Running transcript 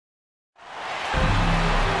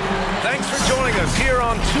us here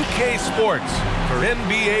on 2K Sports for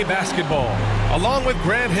NBA basketball, along with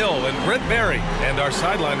Grant Hill and Brent Berry and our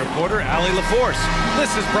sideline reporter, Allie LaForce. This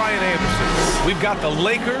is Brian Anderson. We've got the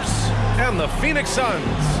Lakers and the Phoenix Suns.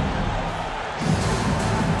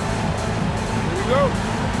 Here we go.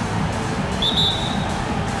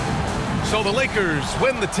 So the Lakers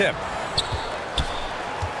win the tip.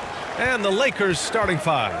 And the Lakers starting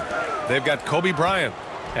five. They've got Kobe Bryant,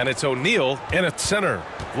 and it's O'Neal in at center,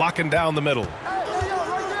 locking down the middle.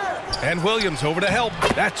 And Williams over to help.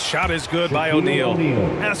 That shot is good by O'Neal.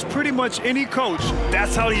 As pretty much any coach,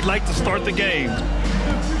 that's how he'd like to start the game.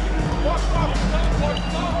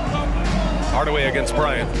 Hardaway against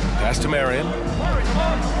Bryant. Pass to Marion.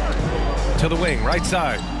 To the wing, right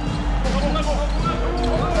side.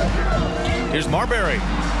 Here's Marbury.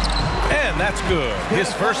 And that's good.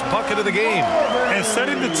 His first bucket of the game. And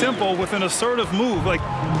setting the tempo with an assertive move. Like,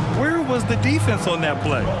 where was the defense on that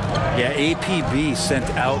play? Yeah, APB sent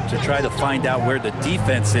out to try to find out where the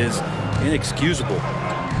defense is. Inexcusable.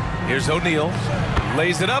 Here's O'Neal.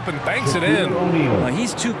 Lays it up and banks it in. Well,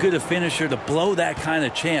 he's too good a finisher to blow that kind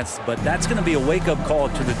of chance, but that's going to be a wake-up call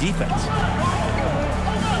to the defense.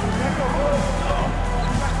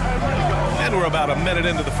 And we're about a minute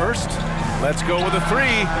into the first. Let's go with a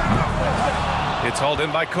three. It's hauled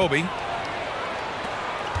in by Kobe.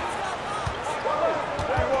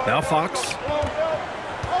 Now Fox.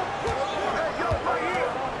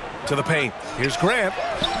 To the paint. Here's Grant.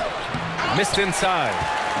 Missed inside.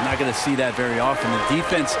 I'm not going to see that very often. The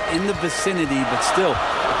defense in the vicinity, but still,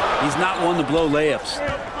 he's not one to blow layups.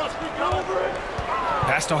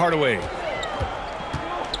 Pass to Hardaway.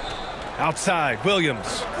 Outside,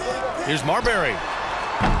 Williams. Here's Marbury.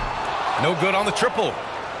 No good on the triple.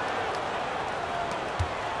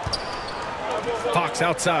 Fox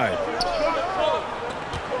outside.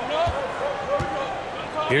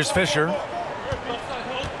 Here's Fisher.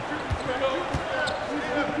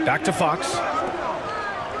 Back to Fox.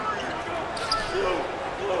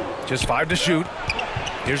 Just 5 to shoot.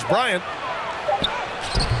 Here's Bryant.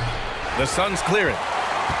 The Suns clear it.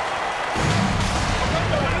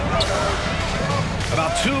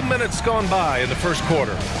 About 2 minutes gone by in the first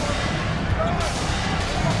quarter.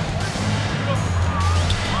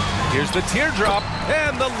 Here's the teardrop,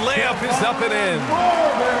 and the layup is up and in.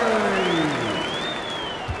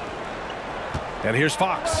 And here's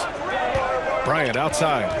Fox. Bryant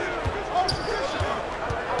outside.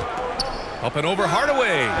 Up and over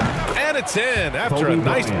Hardaway. And it's in after a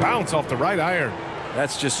nice bounce off the right iron.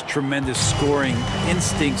 That's just tremendous scoring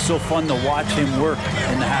instinct. So fun to watch him work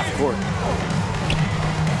in the half court.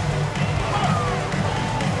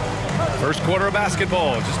 First quarter of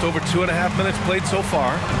basketball. Just over 2.5 minutes played so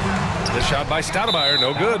far. The shot by Stoudemire,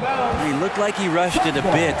 no good. He looked like he rushed it a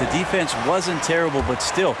bit. The defense wasn't terrible, but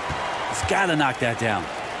still, he's got to knock that down.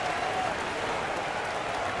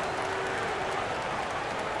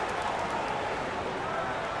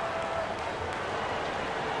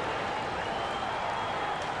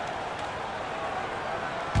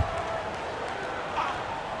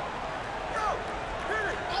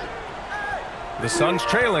 The Suns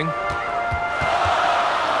trailing.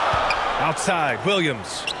 Outside,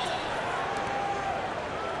 Williams.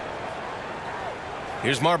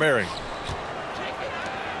 Here's Marbury.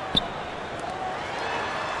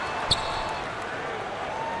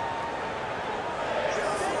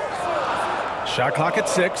 Shot clock at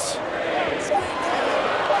 6.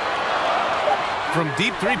 From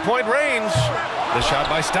deep three-point range. The shot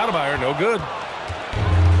by Stoudemire, no good.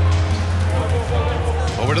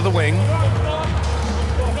 Over to the wing.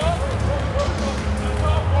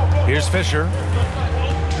 Here's Fisher.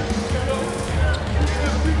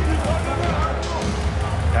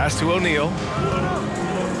 Pass to O'Neal.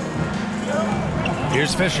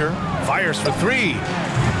 Here's Fisher. Fires for 3.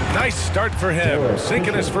 Nice start for him.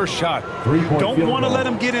 Sinking his first shot. Don't want to let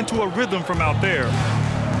him get into a rhythm from out there.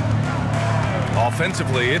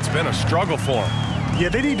 Offensively, it's been a struggle for him. Yeah,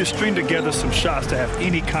 they need to string together some shots to have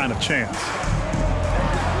any kind of chance.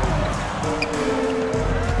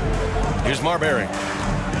 Here's Marbury.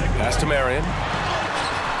 Pass to Marion.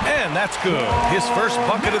 And that's good. His first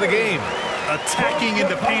bucket of the game. Attacking in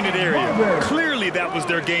the painted area. Clearly that was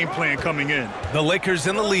their game plan coming in. The Lakers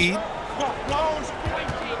in the lead.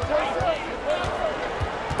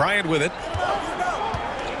 Bryant with it.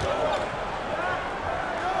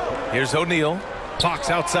 Here's O'Neal. Fox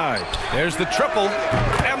outside. There's the triple.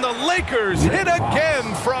 And the Lakers hit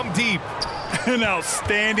again from deep. An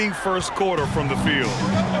outstanding first quarter from the field.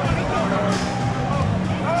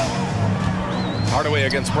 Hardaway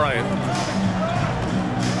against Bryant.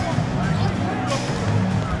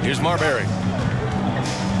 Here's Marbury.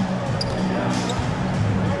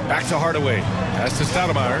 Back to Hardaway. Pass to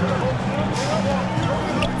Stoudemire.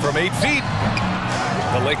 From 8 feet.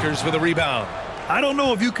 The Lakers with a rebound. I don't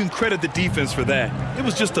know if you can credit the defense for that. It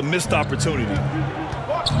was just a missed opportunity.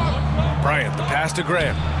 Bryant, the pass to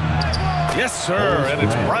Graham. Yes, sir, and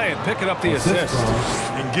it's Bryant picking up the assist.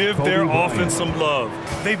 And give their offense some love.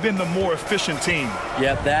 They've been the more efficient team.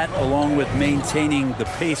 Yeah, that along with maintaining the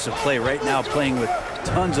pace of play right now, playing with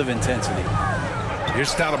tons of intensity.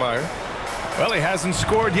 Here's Stoudemire. Well, he hasn't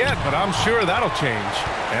scored yet, but I'm sure that'll change.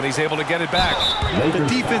 And he's able to get it back. The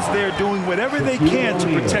defense there doing whatever they can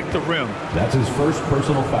to protect the rim. That's his first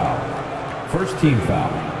personal foul. First team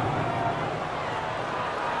foul.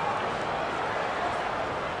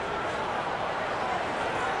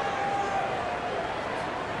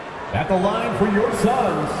 At the line for your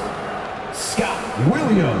Suns, Scott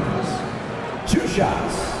Williams. 2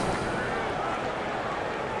 shots.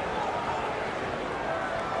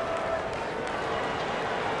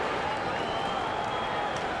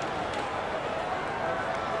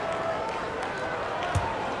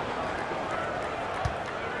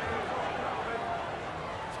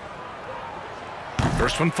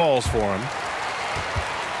 First one falls for him.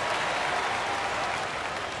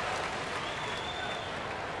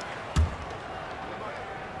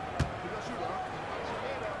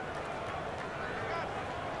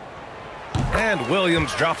 And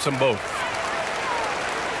Williams drops them both.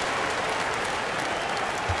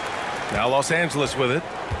 Now Los Angeles with it.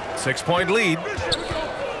 6-point lead.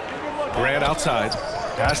 Grant outside.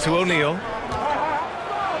 Pass to O'Neal.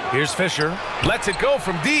 Here's Fisher. Lets it go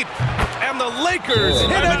from deep. And the Lakers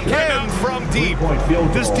hit again from deep.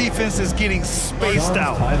 This defense is getting spaced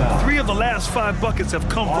out. 3 of the last 5 buckets have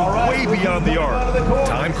come from way beyond the arc.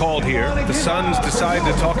 Time called here. The Suns decide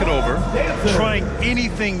to talk it over. Trying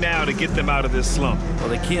anything now to get them out of this slump. Well,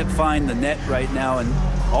 they can't find the net right now, and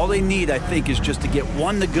all they need, I think, is just to get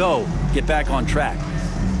one to go, get back on track.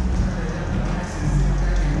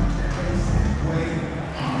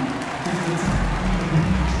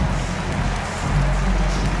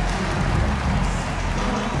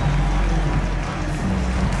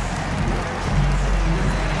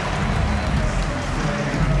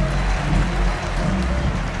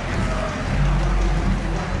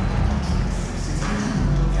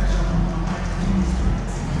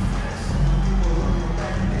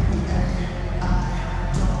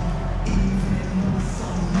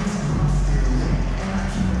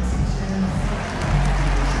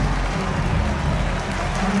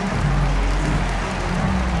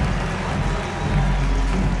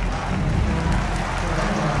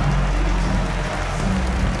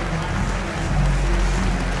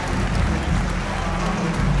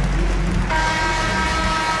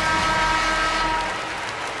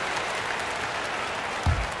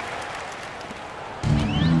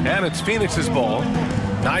 And it's Phoenix's ball.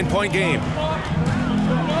 9-point game.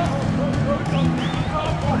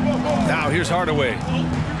 Now here's Hardaway.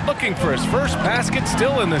 Looking for his first basket,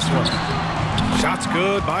 still in this one. Shot's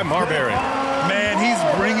good by Marbury. Man, he's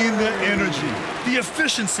bringing the energy, the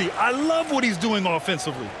efficiency. I love what he's doing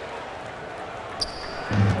offensively.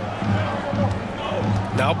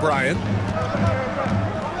 Now Bryant.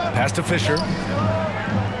 Pass to Fisher.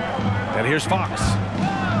 And here's Fox.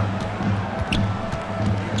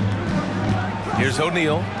 Here's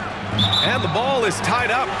O'Neal. And the ball is tied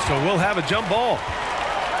up, so we'll have a jump ball.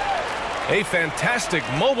 A fantastic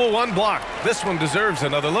mobile 1 block. This one deserves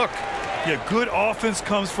another look. Yeah, good offense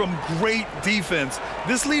comes from great defense.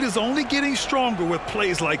 This lead is only getting stronger with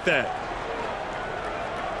plays like that.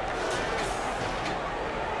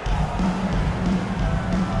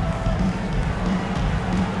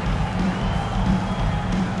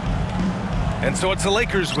 And so it's the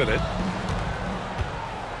Lakers with it.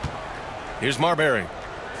 Here's Marbury.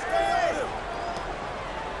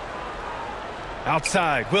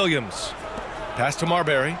 Outside, Williams. Pass to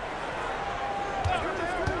Marbury.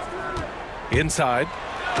 Inside.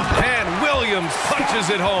 And Williams punches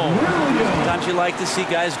it home. Sometimes you like to see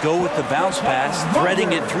guys go with the bounce pass,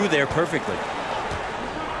 threading it through there perfectly.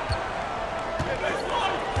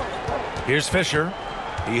 Here's Fisher.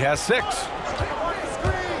 He has 6.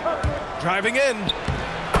 Driving in.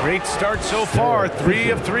 Great start so far. 3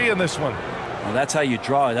 of 3 in this one. Well, that's how you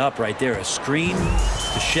draw it up right there. A screen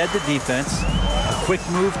to shed the defense, a quick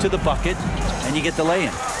move to the bucket, and you get the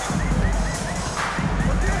lay-in.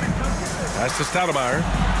 Pass to Stoudemire.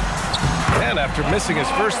 And after missing his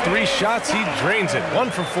first 3 shots, he drains it.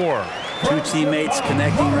 1 for 4. 2 teammates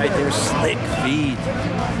connecting right there. Slick feed.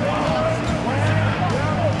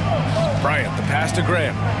 Bryant, the pass to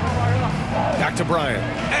Graham. Back to Bryant.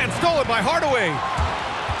 And stolen by Hardaway.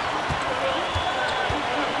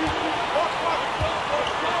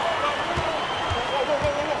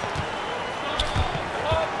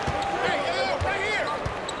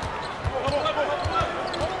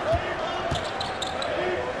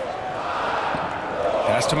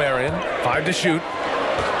 Pass to Marion. 5 to shoot.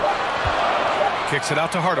 Kicks it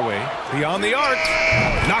out to Hardaway. Beyond the arc.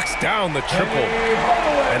 Knocks down the triple.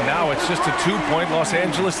 And now it's just a 2-point Los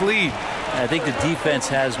Angeles lead. I think the defense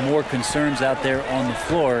has more concerns out there on the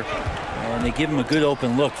floor, and they give him a good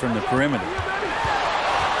open look from the perimeter.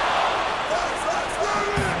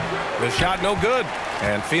 The shot no good.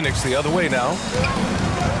 And Phoenix the other way now.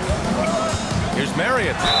 Here's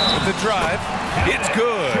Marion with the drive. It's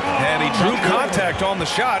good. And he drew contact on the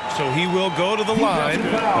shot, so he will go to the line.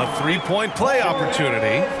 A 3-point play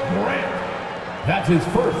opportunity. That's his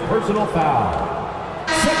first personal foul.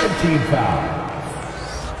 Second team foul.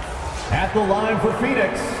 At the line for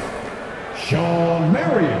Phoenix, Shawn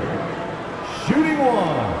Marion, shooting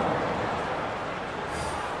 1.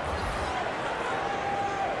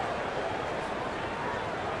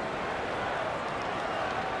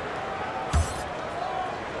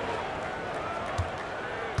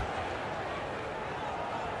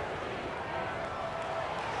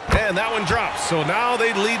 And that one drops. So now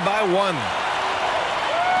they lead by 1.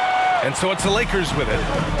 And so it's the Lakers with it.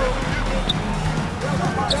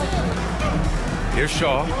 Here's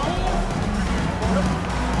Shaw.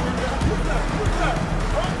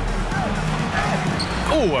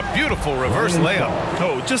 Oh, a beautiful reverse layup.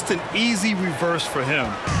 Oh, just an easy reverse for him.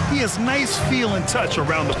 He has nice feel and touch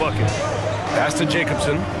around the bucket. Pass to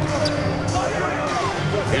Jacobson.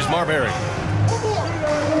 Here's Marbury.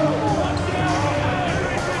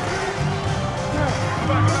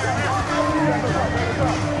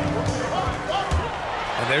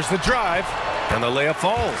 And there's the drive. And the layup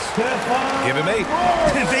falls. Give him 8.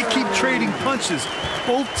 They keep trading punches.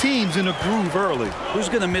 Both teams in a groove early. Who's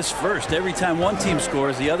going to miss first? Every time one team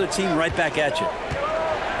scores, the other team right back at you.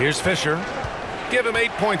 Here's Fisher. Give him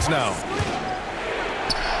 8 points now.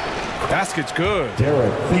 Basket's good.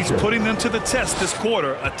 He's putting them to the test this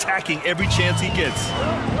quarter, attacking every chance he gets.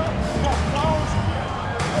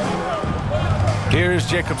 Here's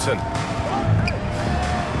Jacobson.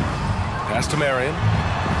 Pass to Marion.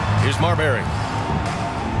 Here's Marbury.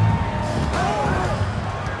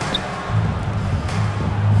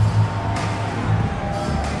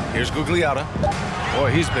 Here's Gugliotta.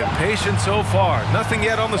 Boy, he's been patient so far. Nothing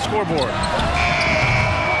yet on the scoreboard.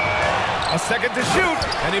 A second to shoot,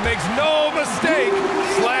 and he makes no mistake.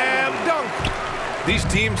 Slam dunk. These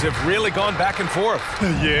teams have really gone back and forth.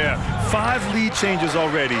 Yeah, 5 lead changes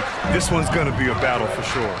already. This one's going to be a battle for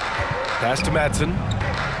sure. Pass to Madsen.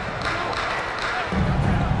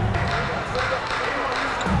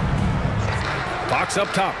 Fox up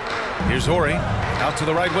top. Here's Horry. Out to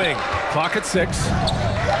the right wing. Clock at 6.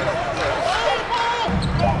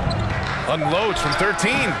 Unloads from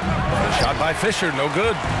 13. Shot by Fisher, no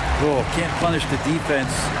good. Oh, can't punish the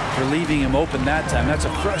defense for leaving him open that time. That's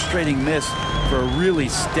a frustrating miss for a really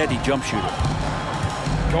steady jump shooter.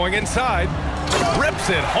 Going inside. Rips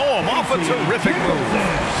it home off a terrific move.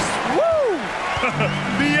 Woo!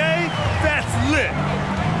 BA, that's lit.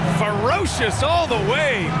 Ferocious all the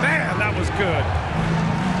way. Man, that was good.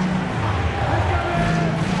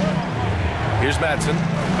 Here's Madsen.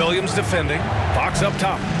 Williams defending. Fox up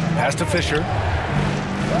top. Pass to Fisher.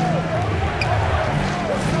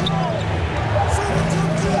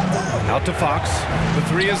 Out to Fox. The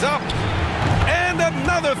 3 is up. And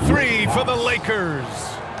another 3 for the Lakers.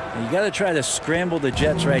 You got to try to scramble the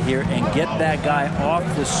Jets right here and get that guy off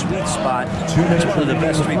the sweet spot. That's one of the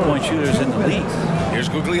best 3-point shooters in the league. Here's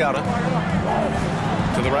Gugliotta.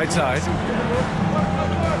 To the right side.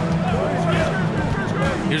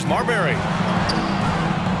 Here's Marbury.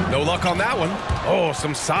 No luck on that one. Oh,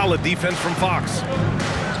 some solid defense from Fox.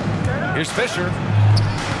 Here's Fisher.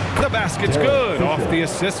 The basket's good off the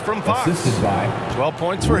assist from Fox. 12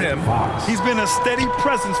 points for him. He's been a steady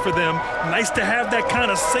presence for them. Nice to have that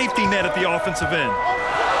kind of safety net at the offensive end.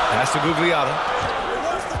 Pass to Gugliotta.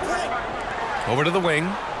 Over to the wing.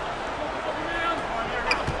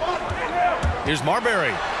 Here's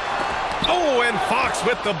Marbury. Oh, and Fox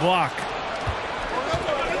with the block.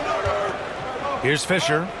 Here's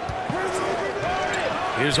Fisher.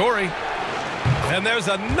 Here's Horry. And there's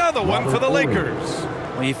another one for the Lakers.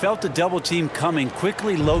 When he felt the double team coming,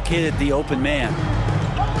 quickly located the open man.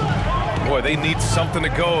 Boy, they need something to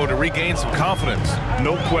go to regain some confidence.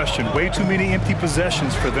 No question. Way too many empty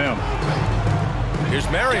possessions for them. Here's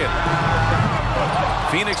Marion.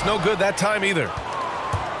 Phoenix no good that time either.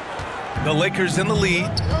 The Lakers in the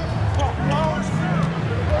lead.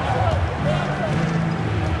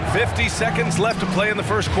 50 seconds left to play in the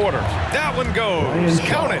first quarter. That one goes.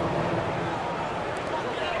 Count it.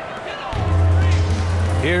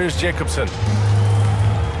 Here's Jacobson.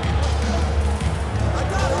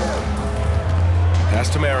 Pass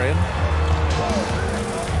to Marion.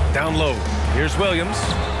 Down low. Here's Williams.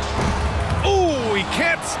 Ooh, he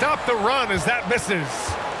can't stop the run as that misses.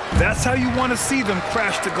 That's how you want to see them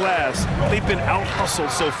crash the glass. They've been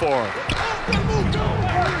out-hustled so far.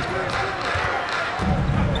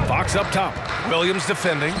 Fox up top. Williams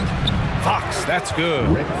defending. Fox, that's good.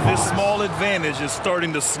 This small advantage is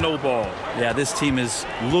starting to snowball. Yeah, this team is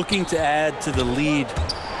looking to add to the lead,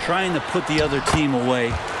 trying to put the other team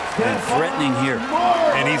away, and threatening here.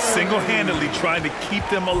 And he's single-handedly trying to keep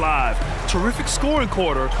them alive. Terrific scoring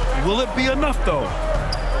quarter. Will it be enough, though?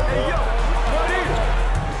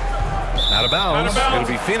 Out of bounds. It'll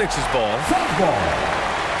be Phoenix's ball.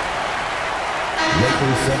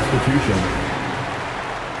 Lakers substitution.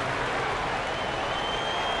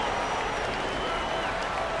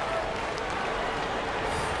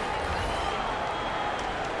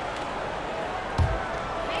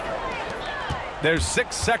 There's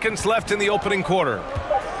 6 seconds left in the opening quarter.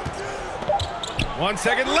 1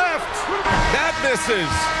 second left. That misses.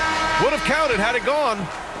 Would have counted had it gone.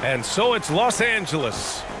 And so it's Los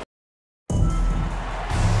Angeles.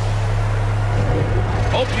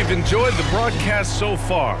 Hope you've enjoyed the broadcast so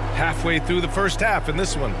far. Halfway through the first half in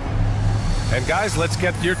this one. And guys, let's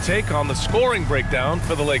get your take on the scoring breakdown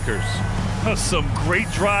for the Lakers. Some great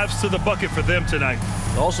drives to the bucket for them tonight.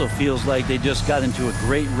 It also feels like they just got into a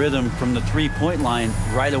great rhythm from the three-point line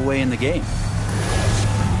right away in the game.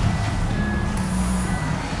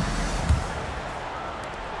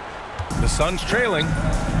 The Suns trailing.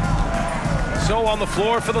 So on the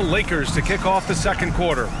floor for the Lakers to kick off the second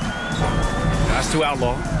quarter. Pass to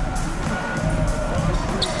Outlaw.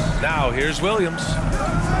 Now here's Williams.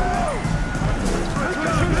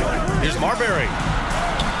 Here's Marbury.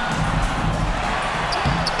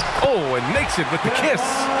 Oh, and makes it with the kiss.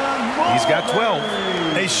 He's got 12.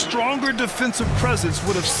 A stronger defensive presence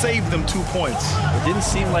would have saved them 2 points. It didn't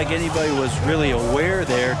seem like anybody was really aware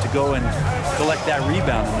there to go and collect that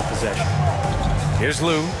rebound in the possession. Here's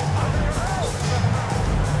Lou.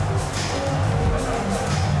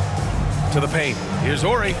 To the paint. Here's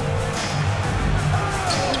Ori.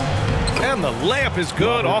 And the layup is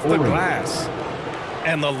good off the glass.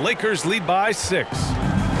 And the Lakers lead by 6.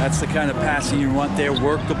 That's the kind of passing you want there.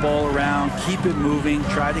 Work the ball around, keep it moving,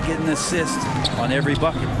 try to get an assist on every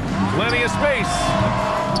bucket. Plenty of space.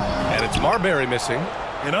 And it's Marbury missing.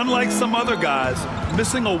 And unlike some other guys,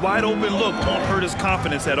 missing a wide open look won't hurt his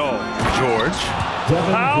confidence at all. George.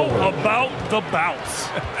 How about the bounce?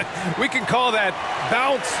 We can call that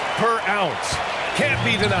bounce per ounce. Can't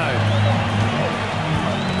be denied.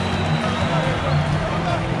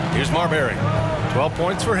 Here's Marbury. 12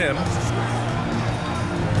 points for him.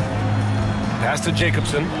 Pass to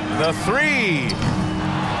Jacobson. The three.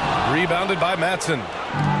 Rebounded by Matson.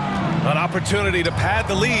 An opportunity to pad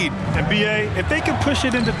the lead. And B.A., if they can push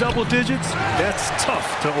it into double digits, that's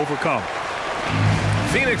tough to overcome.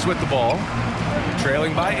 Phoenix with the ball.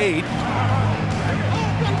 Trailing by 8.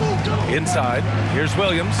 Inside. Here's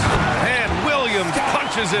Williams. And Williams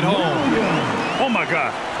punches it home. Oh, my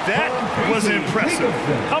God. That was impressive.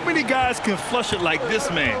 How many guys can flush it like this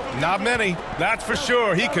man? Not many. That's for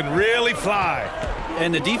sure. He can really fly.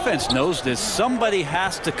 And the defense knows this. Somebody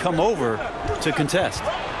has to come over to contest.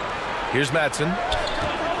 Here's Matson.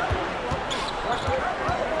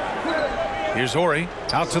 Here's Ori.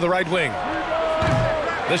 Out to the right wing.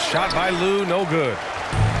 The shot by Lou, no good.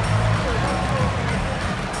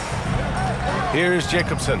 Here's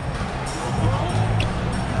Jacobson.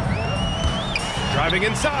 Driving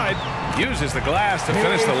inside. Uses the glass to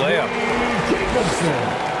finish the layup.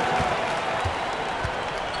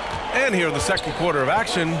 And here in the second quarter of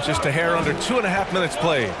action, just a hair under 2.5 minutes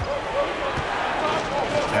played.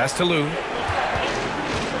 Pass to Lou.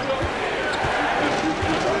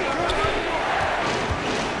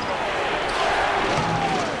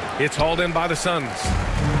 It's hauled in by the Suns.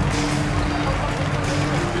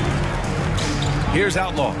 Here's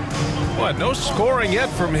Outlaw. What? No scoring yet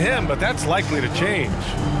from him, but that's likely to change.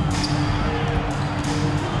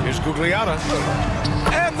 Here's Gugliotta.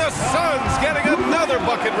 And the Suns getting another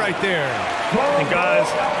bucket right there. And guys,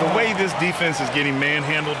 the way this defense is getting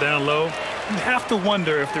manhandled down low, you have to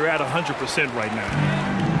wonder if they're at 100% right now.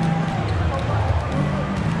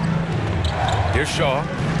 Here's Shaw.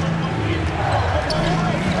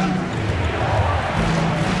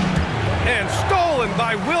 And stolen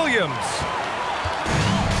by Williams.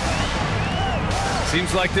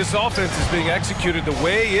 Seems like this offense is being executed the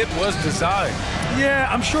way it was designed. Yeah,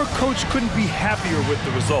 I'm sure Coach couldn't be happier with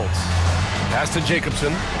the results. Pass to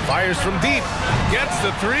Jacobson. Fires from deep. Gets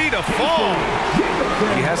the three to fall.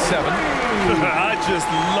 He has 7. I just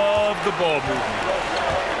love the ball movement.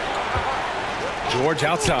 George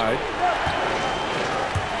outside.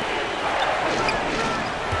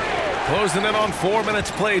 Closing in on 4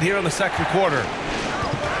 minutes played here in the second quarter.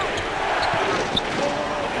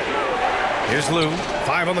 Here's Lou,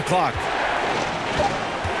 5 on the clock.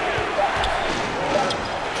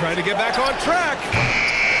 Trying to get back on track.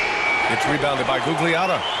 It's rebounded by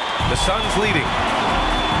Gugliotta. The Suns leading.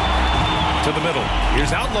 To the middle.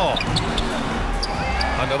 Here's Outlaw.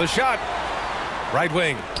 Another shot. Right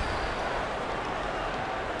wing.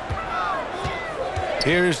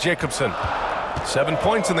 Here's Jacobson. 7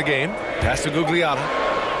 points in the game. Pass to Gugliotta.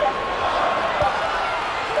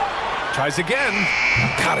 Tries again.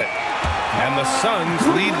 Got it. And the Suns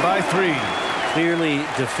lead by 3. Clearly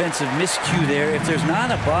defensive miscue there. If there's not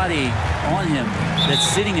a body on him that's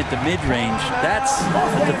sitting at the mid-range, that's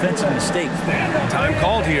a defensive mistake. Time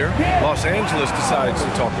called here. Los Angeles decides to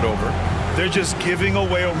talk it over. They're just giving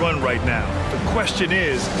away a run right now. The question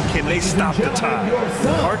is, can they stop the tide?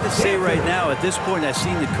 Hard to say right now. At this point, I've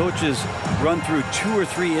seen the coaches run through 2 or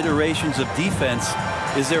 3 iterations of defense.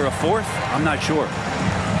 Is there a fourth? I'm not sure.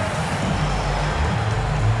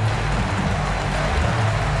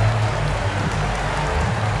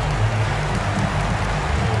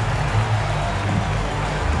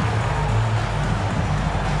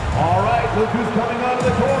 All right, look who's coming onto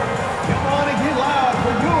the court. Come on and get loud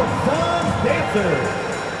for your Suns dancers.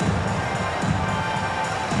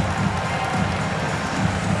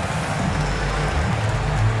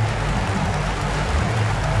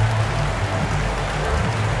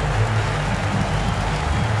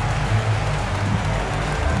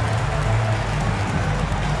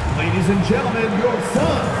 Ladies and gentlemen, your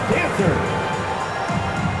Suns dancers.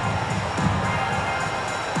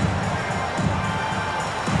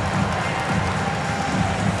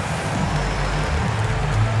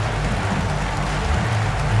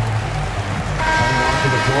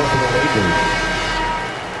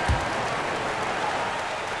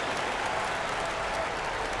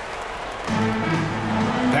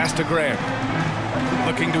 Pass to Grant.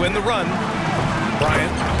 Looking to win the run.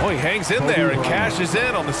 Bryant. Oh, he hangs in there and cashes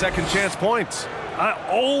in on the second chance points. I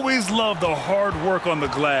always love the hard work on the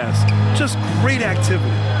glass. Just great activity.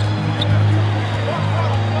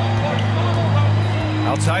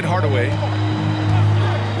 Outside Hardaway.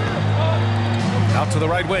 Out to the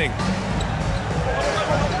right wing.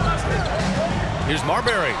 Here's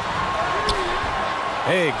Marbury.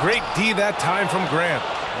 Hey, great D that time from Grant.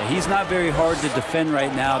 He's not very hard to defend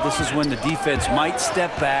right now. This is when the defense might step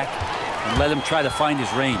back and let him try to find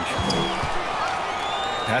his range.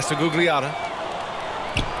 Pass to Gugliotta.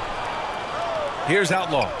 Here's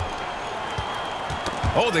Outlaw.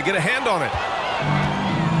 Oh, they get a hand on it.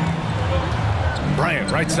 Bryant,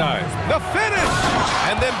 right side. The finish!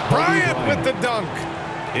 And then Bryant with the dunk.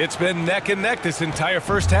 It's been neck and neck this entire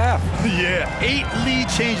first half. Yeah, 8 lead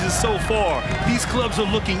changes so far. These clubs are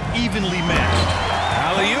looking evenly matched.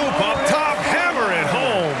 Alley-oop up top, hammer it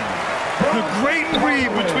home. The great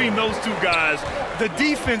read between those two guys. The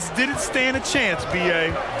defense didn't stand a chance,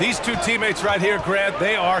 B.A. These two teammates right here, Grant,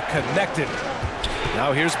 they are connected.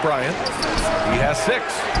 Now here's Bryant. He has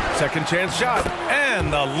 6. Second chance shot.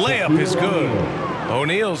 And the layup is good.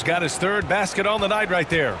 O'Neal's got his 3rd basket on the night right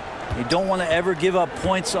there. You don't want to ever give up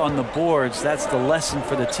points on the boards. That's the lesson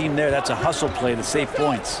for the team there. That's a hustle play to save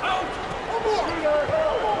points.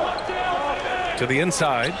 To the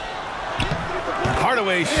inside.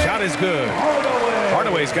 Hardaway's shot is good.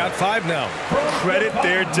 Hardaway's got 5 now. Credit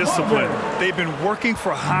their discipline. They've been working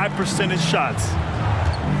for high percentage shots.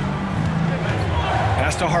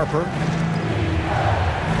 Pass to Harper.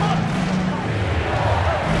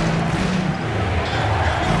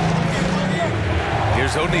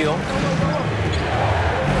 Here's O'Neal.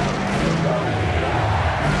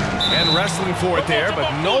 And wrestling for it there, but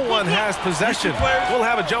no one has possession. We'll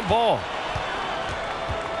have a jump ball.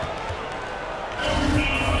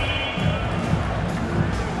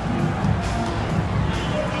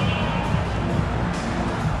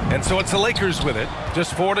 And so it's the Lakers with it.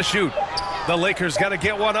 Just 4 to shoot. The Lakers got to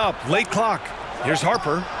get one up. Late clock. Here's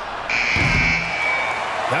Harper.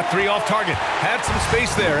 That 3 off target. Had some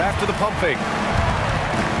space there after the pump fake.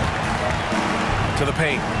 To the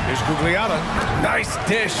paint. Here's Gugliotta. Nice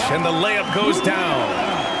dish, and the layup goes down.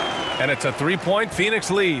 And it's a 3-point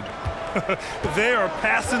Phoenix lead. They are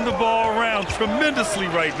passing the ball around tremendously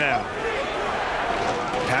right now.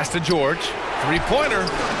 Pass to George. 3-pointer.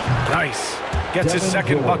 Nice. Gets his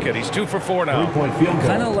second bucket. He's 2 for 4 now.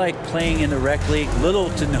 Kind of like playing in the rec league. Little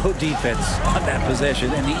to no defense on that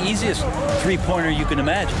possession. And the easiest 3-pointer you can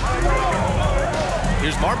imagine.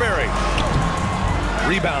 Here's Marbury.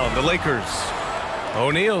 Rebound, the Lakers.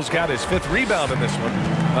 O'Neal's got his 5th rebound in this one.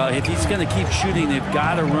 If he's going to keep shooting, they've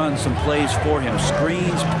got to run some plays for him.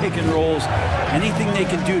 Screens, pick and rolls, anything they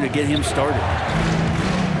can do to get him started.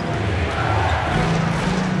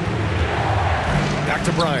 Back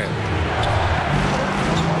to Bryant.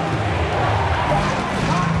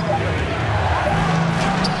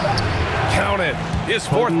 Count it. His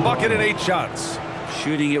 4th bucket in 8 shots.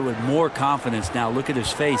 Shooting it with more confidence now. Look at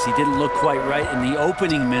his face. He didn't look quite right in the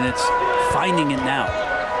opening minutes. Finding it now.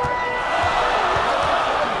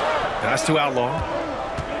 Pass to Outlaw.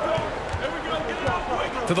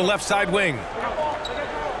 To the left side wing.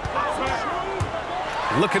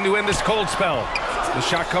 Looking to end this cold spell. The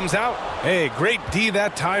shot comes out. Hey, great D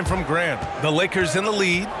that time from Grant. The Lakers in the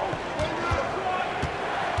lead.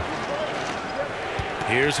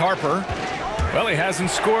 Here's Harper. Well, he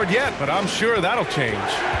hasn't scored yet, but I'm sure that'll change.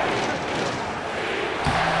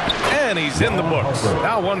 And he's in the books.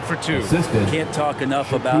 Now 1 for 2. Can't talk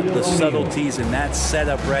enough about the subtleties in that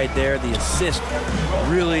setup right there. The assist,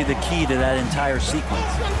 really the key to that entire sequence.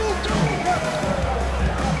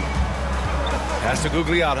 Pass to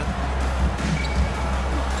Gugliotta.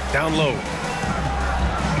 Down low.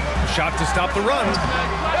 Shot to stop the run.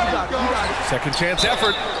 Second chance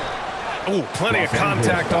effort. Oh, plenty of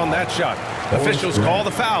contact on that shot. Officials call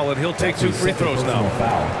the foul, and he'll take 2 free throws now.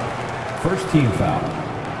 First team foul.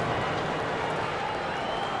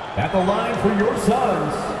 At the line for your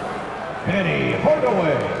Suns, Penny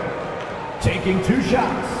Hardaway, taking 2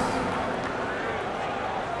 shots.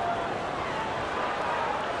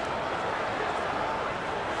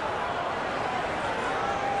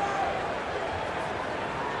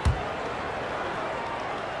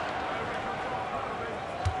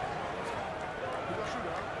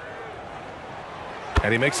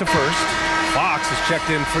 And he makes a first. Fox is checked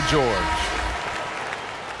in for George.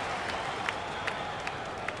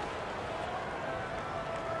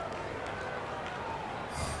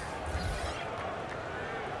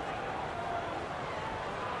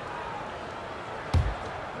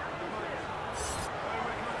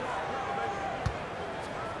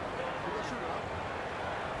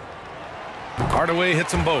 Hardaway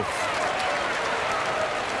hits them both.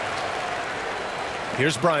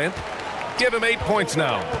 Here's Bryant. Give him 8 points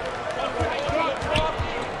now.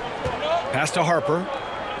 Pass to Harper.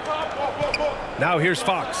 Now here's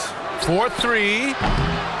Fox. 4-3.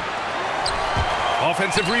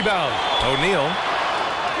 Offensive rebound. O'Neal.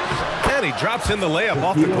 And he drops in the layup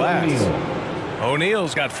off the glass.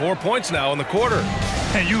 O'Neal's got 4 points now in the quarter.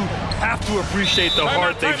 And you have to appreciate the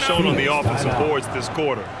heart they've shown on the offensive boards this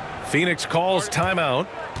quarter. Phoenix calls timeout.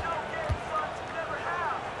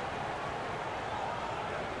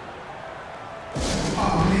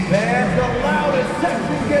 And the loudest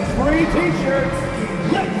section gets free t-shirts.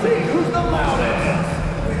 Let's see who's the loudest.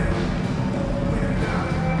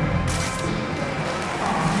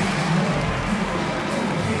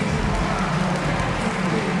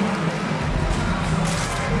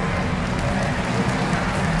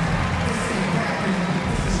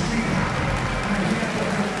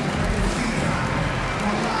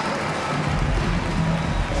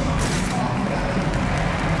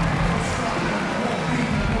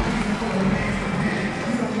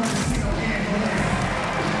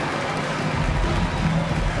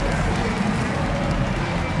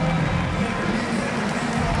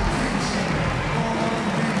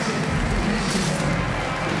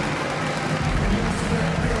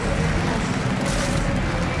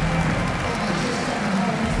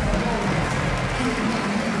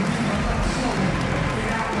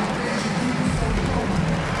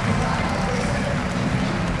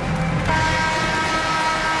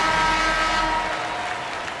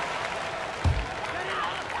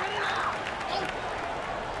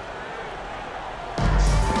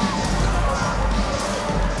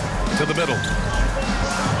 To the middle.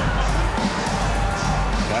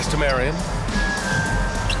 Pass to Marion.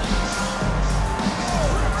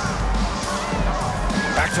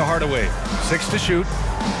 Back to Hardaway. 6 to shoot.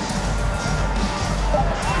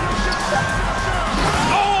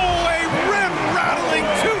 Oh, a rim-rattling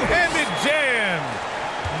two-handed jam.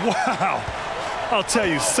 Wow. I'll tell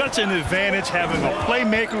you, such an advantage having a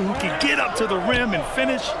playmaker who can get up to the rim and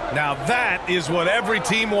finish. Now that is what every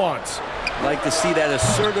team wants. Like to see that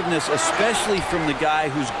assertiveness, especially from the guy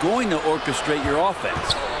who's going to orchestrate your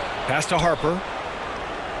offense. Pass to Harper.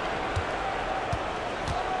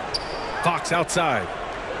 Fox outside.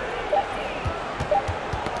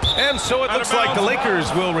 And so it looks like the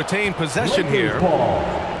Lakers will retain possession here. Ball.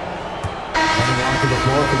 Coming onto the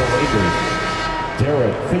floor for the Lakers,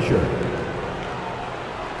 Derek Fisher.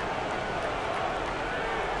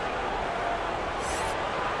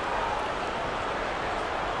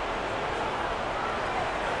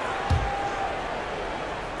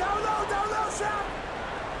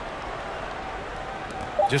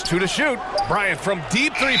 Just 2 to shoot. Bryant from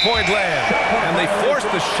deep three-point land. And they forced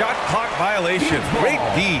the shot clock violation. Great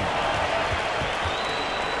D.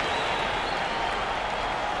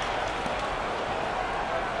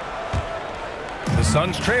 The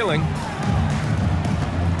Suns trailing.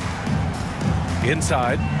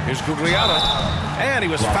 Inside. Here's Gugliotta. And he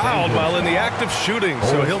was fouled while in the act of shooting,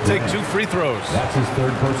 so he'll take 2 free throws. That's his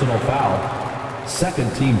 3rd personal foul.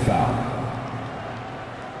 2nd team foul.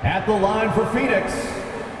 At the line for Phoenix,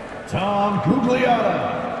 Tom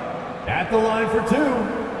Gugliotta. At the line for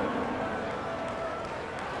 2.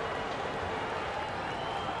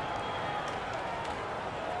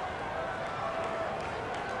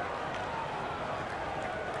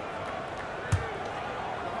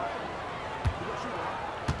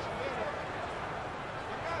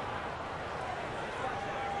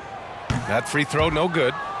 That free throw, no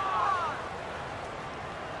good.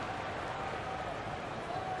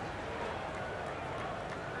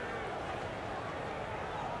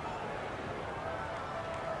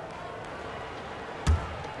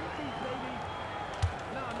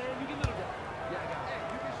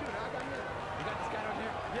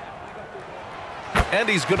 And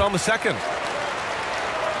he's good on the second.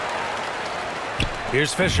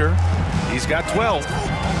 Here's Fisher. He's got 12.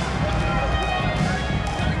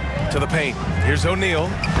 To the paint. Here's O'Neal.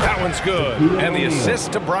 That one's good. And the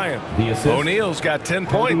assist to Bryant. O'Neal's got 10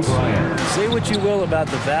 points. Say what you will about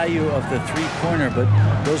the value of the three-pointer,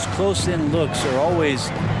 but those close-in looks are always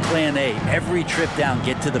plan A. Every trip down,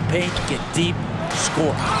 get to the paint, get deep,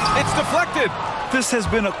 score. It's deflected. This has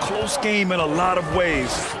been a close game in a lot of ways,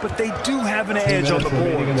 but they do have an edge on the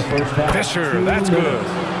board. Fisher, that's good.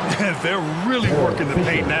 They're really working the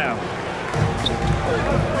paint now.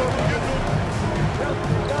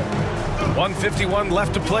 1:51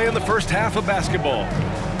 left to play in the first half of basketball.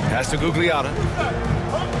 Pass to Gugliotta.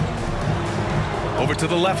 Over to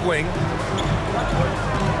the left wing.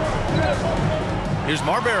 Here's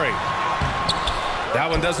Marbury. That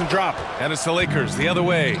one doesn't drop, and it's the Lakers the other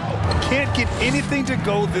way. Can't get anything to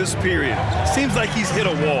go this period. Seems like he's hit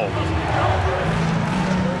a wall.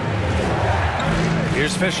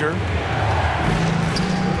 Here's Fisher.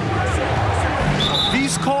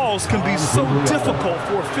 These calls can be so difficult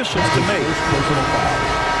for officials to make.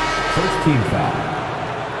 First team foul.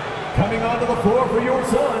 Coming onto the floor for your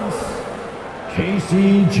Suns,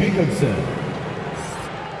 Casey Jacobson.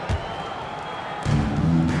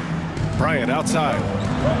 Bryant outside.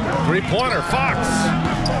 Three-pointer, Fox.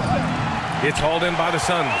 It's hauled in by the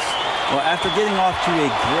Suns. Well, after getting off to a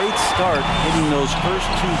great start, hitting those first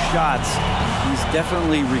 2 shots, he's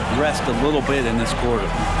definitely regressed a little bit in this quarter.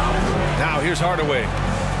 Now here's Hardaway.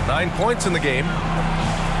 9 points in the game.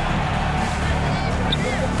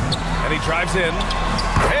 And he drives in.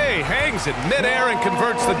 Hey, hangs it midair and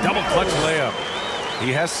converts the double clutch layup.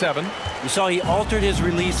 He has 7. You saw he altered his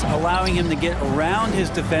release, allowing him to get around his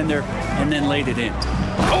defender and then laid it in.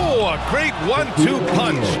 Oh, a great 1-2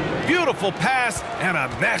 punch. Beautiful pass and a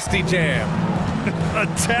nasty jam.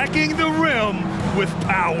 Attacking the rim with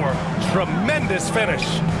power. Tremendous finish.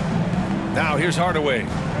 Now here's Hardaway.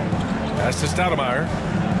 Pass to Stoudemire.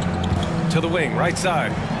 To the wing, right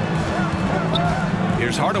side.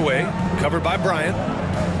 Here's Hardaway, covered by Bryant.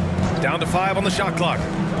 Down to 5 on the shot clock.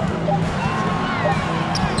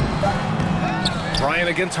 Bryant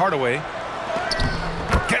against Hardaway.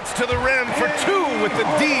 Gets to the rim for 2 with the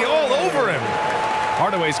D all over him.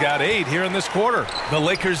 Hardaway's got 8 here in this quarter. The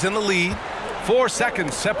Lakers in the lead. 4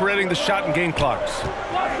 seconds separating the shot and game clocks.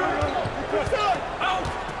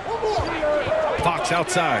 Fox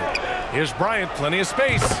outside. Here's Bryant, plenty of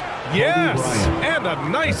space. Yes, and a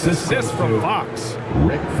nice assist from Fox.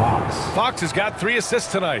 Rick Fox. Fox has got 3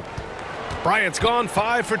 assists tonight. Bryant's gone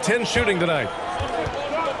 5 for 10 shooting tonight.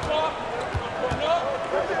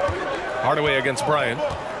 Hardaway against Bryant.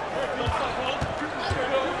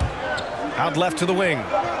 Out left to the wing.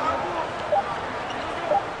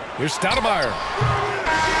 Here's Stoudemire.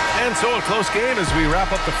 And so a close game as we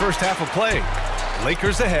wrap up the first half of play.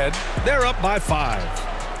 Lakers ahead. They're up by 5.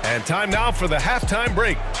 And time now for the halftime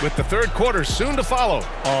break with the third quarter soon to follow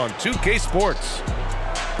on 2K Sports.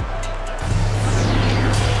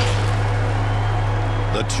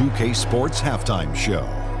 The 2K Sports Halftime Show.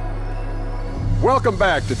 Welcome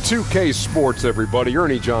back to 2K Sports, everybody.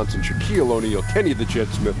 Ernie Johnson, Shaquille O'Neal, Kenny the Jet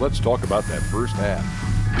Smith. Let's talk about that first half.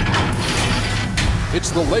 It's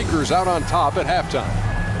the Lakers out on top at halftime.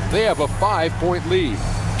 They have a 5-point lead.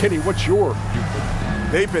 Kenny, what's your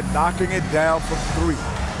viewpoint? They've been knocking it down from 3.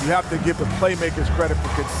 You have to give the playmakers credit for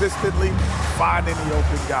consistently finding the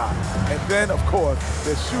open guy. And then, of course,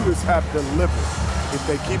 the shooters have delivered. If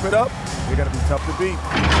they keep it up, they're going to be tough to beat.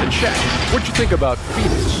 And Shaq, what'd you think about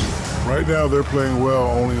Phoenix? Right now, they're playing well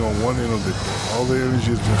only on one end of the court. All their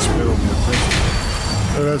energy has been spent on the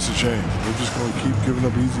offensive. And that's a shame. They're just going to keep giving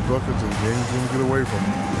up easy buckets, and the game's going to get away from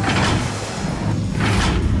them.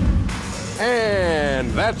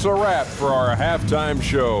 And that's a wrap for our halftime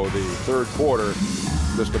show. The third quarter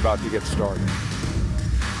just about to get started.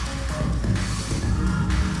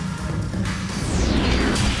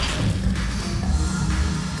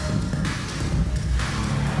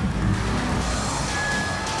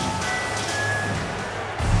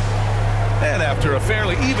 And after a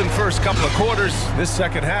fairly even first couple of quarters, this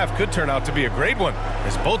second half could turn out to be a great one,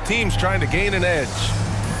 as both teams trying to gain an edge.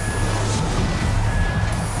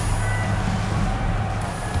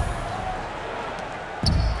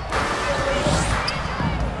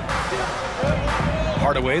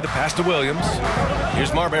 Hardaway, the pass to Williams.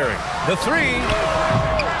 Here's Marbury. The three.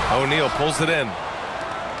 O'Neal pulls it in.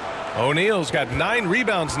 O'Neal's got 9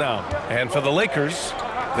 rebounds now. And for the Lakers,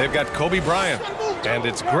 they've got Kobe Bryant. And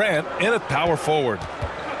it's Grant in at power forward.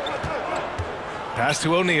 Pass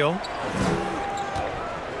to O'Neal.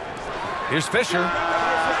 Here's Fisher.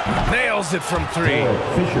 Nails it from 3.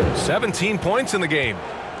 17 points in the game.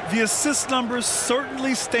 The assist numbers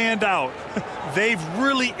certainly stand out. They've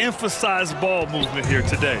really emphasized ball movement here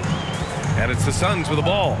today. And it's the Suns with the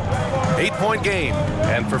ball. 8-point game.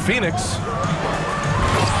 And for Phoenix,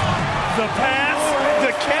 the pass,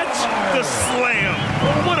 the catch, the slam.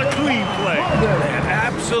 What a clean play. and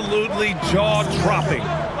absolutely jaw-dropping.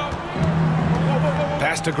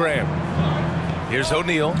 Pass to Graham. Here's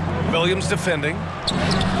O'Neal. Williams defending.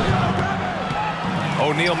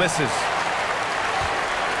 O'Neal misses.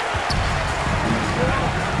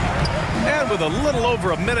 And with a little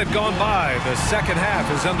over a minute gone by, the second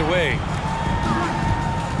half is underway.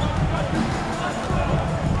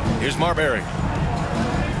 Here's Marbury.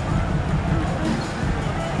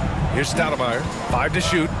 Here's Stoudemire. 5 to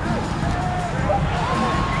shoot.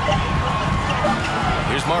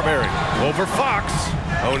 Here's Marbury. Over Fox.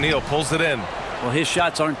 O'Neal pulls it in. Well, his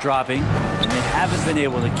shots aren't dropping, and they haven't been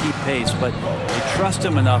able to keep pace, but they trust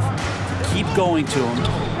him enough to keep going to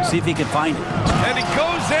him, see if he can find it. And he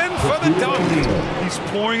goes in for the dunk. He's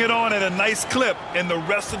pouring it on at a nice clip, and the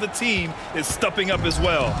rest of the team is stepping up as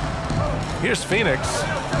well. Here's Phoenix,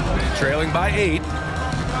 trailing by 8.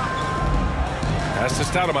 Pass to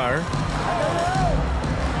Stoudemire.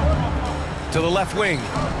 To the left wing.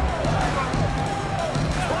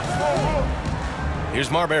 Here's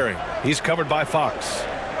Marbury. He's covered by Fox.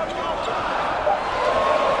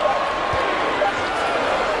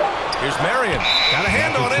 Here's Marion. Got a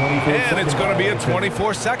hand on it, and it's going to be a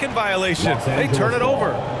 24-second violation. They turn it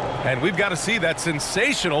over. And we've got to see that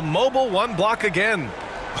sensational mobile one block again.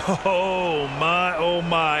 Oh,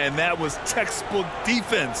 my, and that was textbook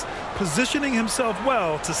defense, positioning himself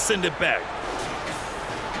well to send it back.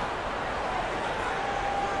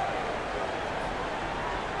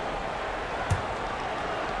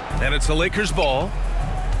 And it's the Lakers' ball.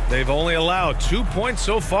 They've only allowed 2 points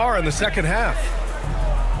so far in the second half.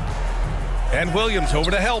 And Williams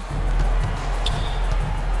over to help.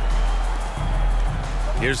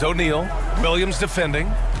 Here's O'Neal. Williams defending.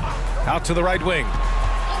 Out to the right wing.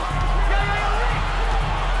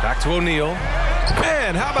 Back to O'Neal.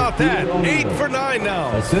 And how about that? 8 for 9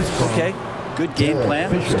 now. Okay, good game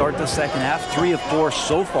plan. Start the second half. 3 of 4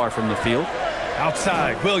 so far from the field.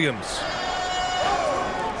 Outside, Williams.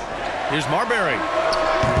 Here's Marbury.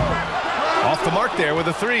 Off the mark there with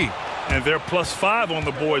a 3. And they're +5 on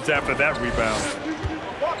the boards after that rebound.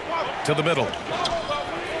 To the middle.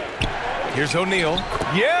 Here's O'Neal.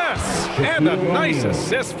 Yes! And a nice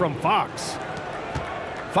assist from Fox.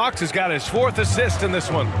 Fox has got his 4th assist in this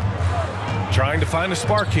one. Trying to find a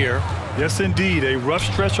spark here. Yes, indeed. A rough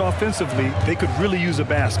stretch offensively. They could really use a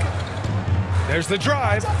basket. There's the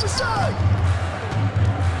drive.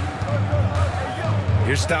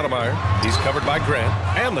 Here's Stoudemire. He's covered by Grant.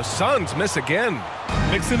 And the Suns miss again.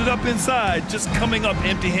 Mixing it up inside, just coming up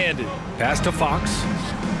empty-handed. Pass to Fox.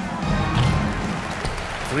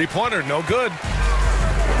 3-pointer, no good.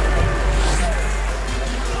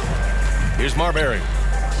 Here's Marbury.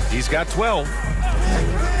 He's got 12.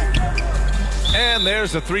 And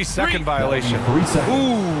there's a 3-second violation.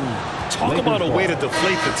 Talk about a way to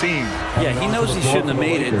deflate the team. Yeah, he knows he shouldn't have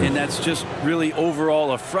made it, and that's just really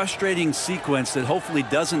overall a frustrating sequence that hopefully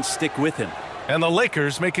doesn't stick with him. And the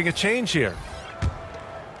Lakers making a change here.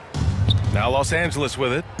 Now Los Angeles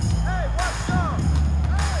with it.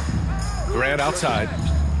 Grant outside.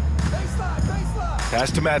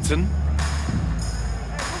 Pass to Madsen.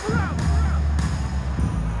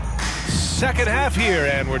 second half here,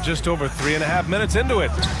 and we're just over 3.5 minutes into it.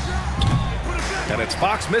 And it's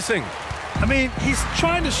Fox missing. I mean, he's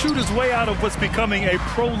trying to shoot his way out of what's becoming a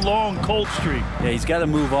prolonged cold streak. Yeah, he's got to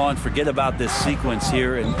move on, forget about this sequence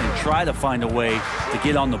here, and try to find a way to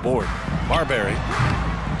get on the board. Marbury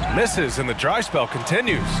misses, and the dry spell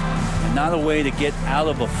continues. And not a way to get out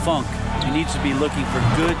of a funk. He needs to be looking for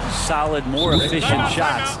good, solid, more efficient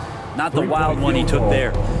shots, not the wild one he took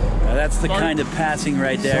there. That's the kind of passing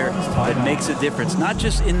right there that makes a difference, not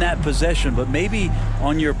just in that possession, but maybe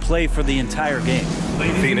on your play for the entire game.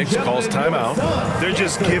 Phoenix calls timeout. They're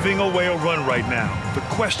just giving away a run right now. The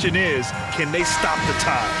question is, can they stop the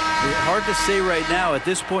tide? Hard to say right now. At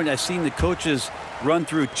this point, I've seen the coaches run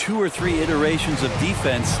through 2 or 3 iterations of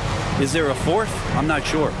defense. Is there a fourth? I'm not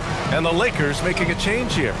sure. And the Lakers making a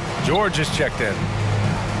change here. George is checked in.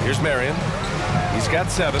 Here's Marion. He's got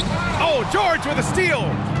 7. Oh, George with a steal.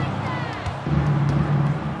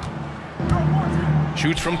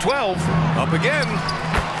 Shoots from 12. Up again.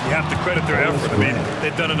 You have to credit their effort. I mean,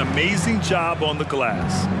 they've done an amazing job on the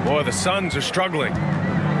glass. Boy, the Suns are struggling.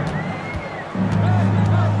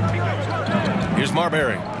 Here's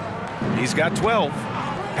Marbury. He's got 12.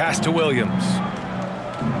 Pass to Williams.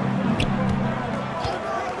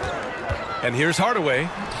 And here's Hardaway.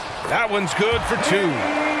 That one's good for 2.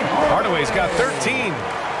 Hardaway's got 13.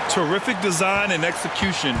 Terrific design and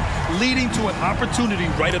execution, leading to an opportunity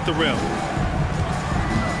right at the rim.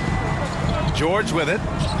 George with it.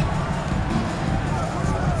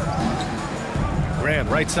 Grant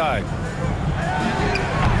right side.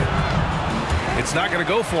 It's not going to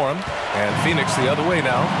go for him. And Phoenix the other way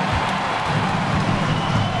now.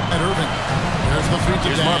 And Irving. There's the free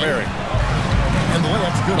Here's Marbury. And boy,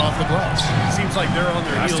 that's good off the glass. Seems like they're on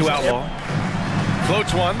their Pass heels. to Outlaw.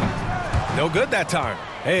 Floats one. No good that time.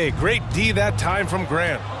 Hey, great D that time from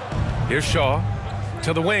Grant. Here's Shaw.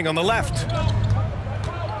 To the wing on the left.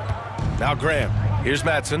 Now Grant. Here's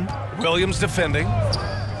Madsen. Williams defending.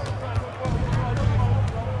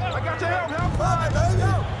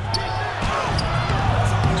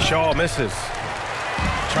 Shaw misses.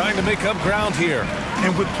 Trying to make up ground here.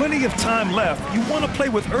 And with plenty of time left, you want to play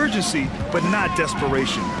with urgency, but not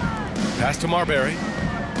desperation. Pass to Marbury.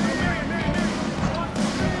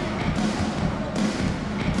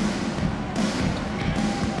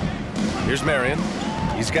 Here's Marion.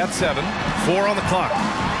 He's got 7. 4 on the clock.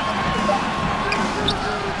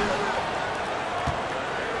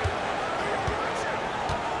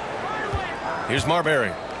 Here's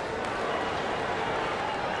Marbury.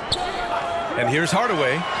 And here's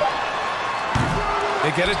Hardaway.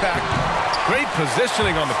 They get it back. Great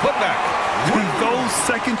positioning on the putback. Those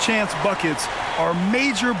second chance buckets are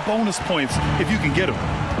major bonus points if you can get them.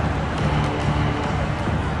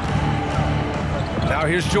 Now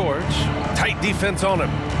here's George. Tight defense on him.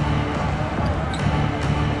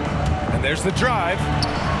 And there's the drive.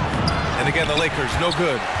 And again, the Lakers, no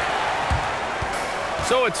good.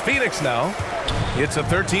 So it's Phoenix now. It's a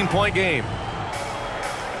 13-point game.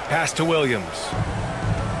 Pass to Williams.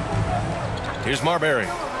 Here's Marbury.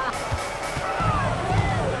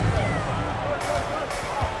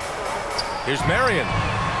 Here's Marion.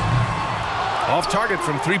 Off target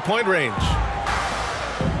from 3-point range.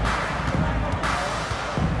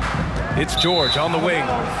 It's George on the wing.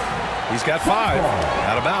 He's got 5.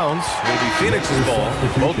 Out of bounds. Will be Phoenix's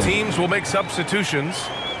ball. Both teams will make substitutions.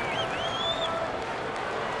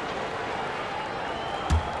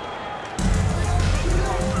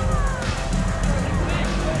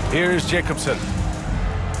 Here's Jacobson.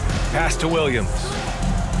 Pass to Williams.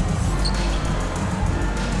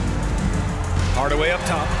 Hardaway up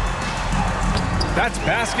top. That's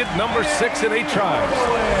basket number 6 in 8 tries.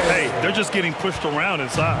 Hey, they're just getting pushed around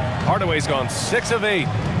inside. Hardaway's gone 6 of 8.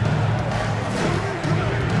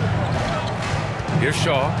 Here's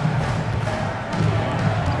Shaw.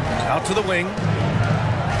 Out to the wing.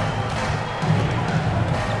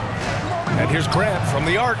 And here's Grant from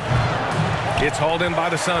the arc. It's hauled in by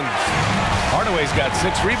the Suns. Hardaway's got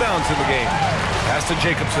 6 rebounds in the game. Pass to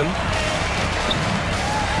Jacobson.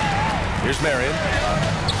 Here's Marion.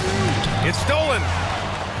 It's stolen.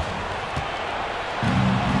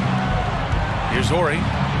 Here's Ori.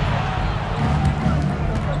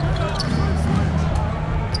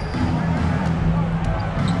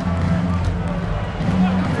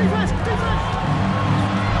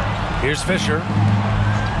 Here's Fisher.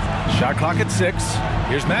 Shot clock at 6.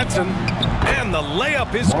 Here's Madsen. And the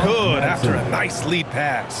layup is good after a nice lead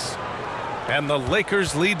pass. And the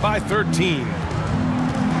Lakers lead by 13.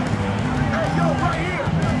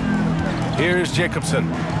 Here's Jacobson.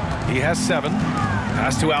 He has 7.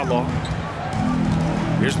 Pass to Outlaw.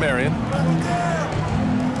 Here's Marion.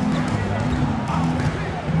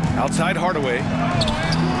 Outside Hardaway.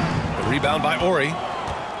 The rebound by Ori.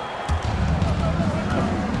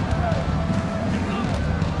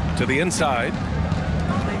 To the inside.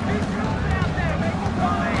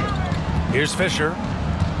 Here's Fisher.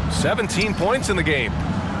 17 points in the game.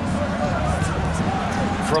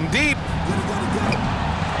 From deep.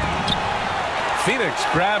 Phoenix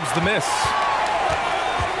grabs the miss.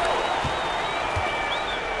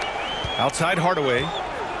 Outside Hardaway.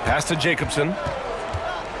 Pass to Jacobson.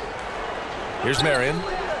 Here's Marion.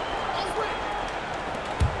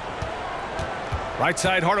 Right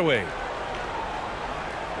side Hardaway.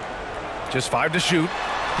 Just 5 to shoot.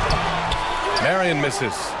 Marion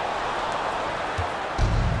misses.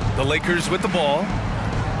 The Lakers with the ball.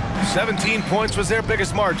 17 points was their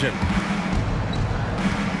biggest margin.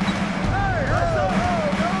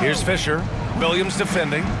 Here's Fisher. Williams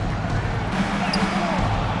defending.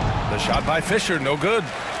 The shot by Fisher, no good.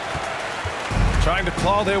 Trying to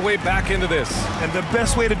claw their way back into this. And the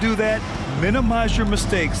best way to do that, minimize your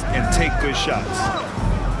mistakes and take good shots.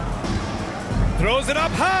 Throws it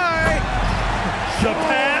up high. The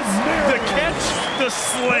pass, the catch, the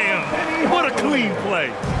slam. What a clean play.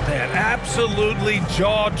 Man, absolutely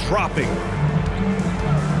jaw-dropping.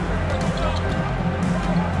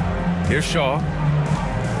 Here's Shaw.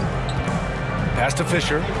 Pass to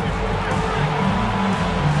Fisher.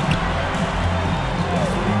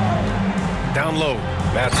 Down low,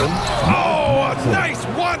 Matson. Oh, a nice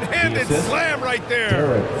one-handed slam right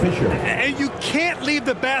there. And you can't leave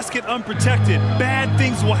the basket unprotected. Bad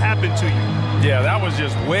things will happen to you. Yeah, that was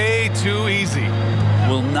just way too easy.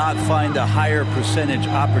 Will not find a higher percentage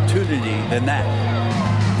opportunity than that.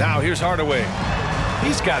 Now here's Hardaway.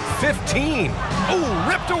 He's got 15. Oh,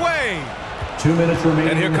 ripped away. 2 minutes remaining.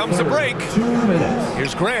 And here comes the break. 2 minutes.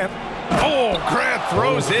 Here's Grant. Oh, Grant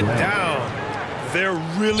throws it down. They're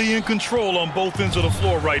really in control on both ends of the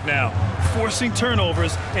floor right now, forcing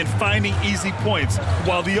turnovers and finding easy points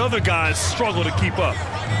while the other guys struggle to keep up.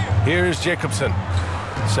 Here's Jacobson.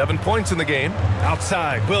 7 points in the game.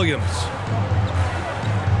 Outside, Williams.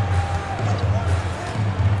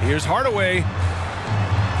 Here's Hardaway.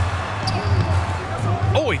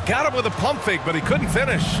 Oh, he got him with a pump fake, but he couldn't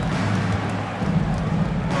finish.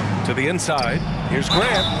 To the inside. Here's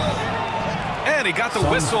Grant. And he got the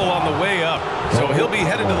whistle on the way up. So he'll be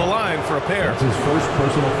headed to the line for a pair. That's his first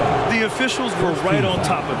personal foul. The officials were right on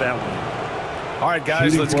top of that one. All right,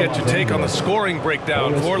 guys, let's get your take on the scoring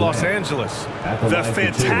breakdown for Los Angeles. The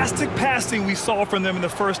fantastic passing we saw from them in the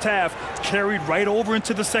first half carried right over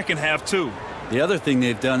into the second half, too. The other thing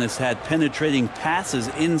they've done is had penetrating passes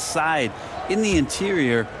inside, in the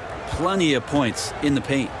interior, plenty of points in the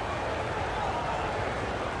paint.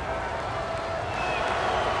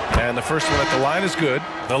 And the first one at the line is good.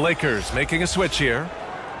 The Lakers making a switch here.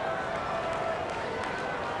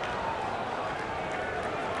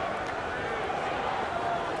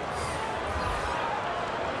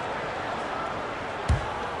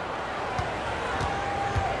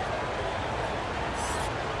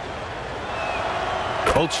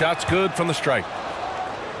 Both shots good from the stripe.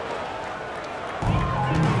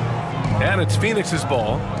 And it's Phoenix's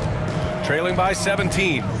ball, trailing by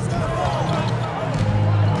 17.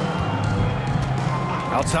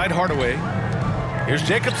 Outside Hardaway. Here's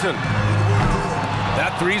Jacobson.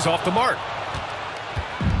 That three's off the mark.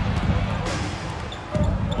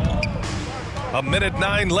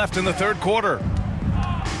 1:09 left in the third quarter.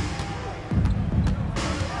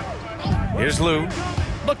 Here's Lou.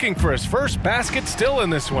 Looking for his first basket still in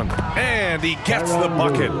this one. And he gets the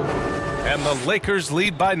bucket. And the Lakers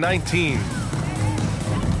lead by 19.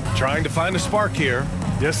 Trying to find a spark here.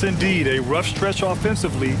 Yes, indeed. A rough stretch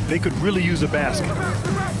offensively. They could really use a basket.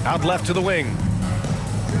 Out left to the wing.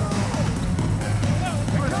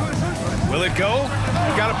 Will it go?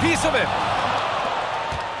 He got a piece of it.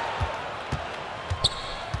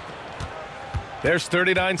 There's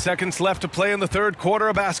 39 seconds left to play in the third quarter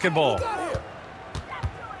of basketball.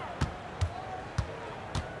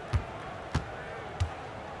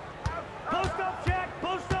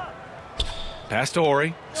 Pass to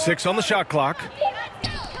Ori. 6 on the shot clock.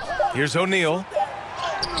 Here's O'Neal.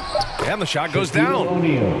 And the shot goes down.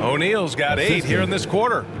 O'Neal's got 8 here in this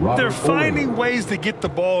quarter. They're finding ways to get the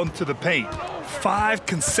ball into the paint. 5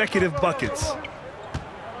 consecutive buckets.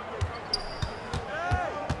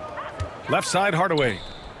 Left side, Hardaway.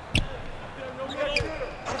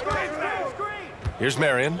 Here's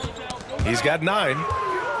Marion. He's got 9.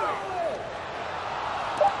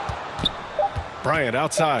 Bryant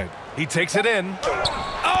outside. He takes it in.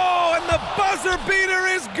 Oh, and the buzzer beater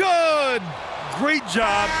is good. Great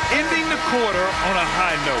job ending the quarter on a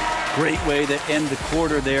high note. Great way to end the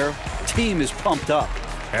quarter there. Team is pumped up.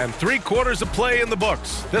 And 3/4 of play in the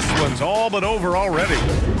books. This one's all but over already.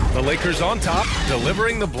 The Lakers on top,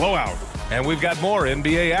 delivering the blowout. And we've got more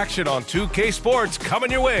NBA action on 2K Sports coming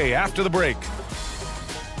your way after the break.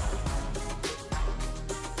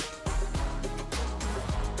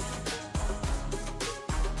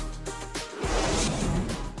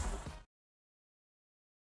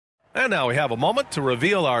 And now we have a moment to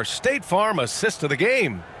reveal our State Farm assist of the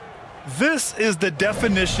game. This is the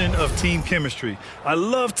definition of team chemistry. I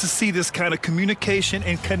love to see this kind of communication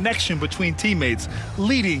and connection between teammates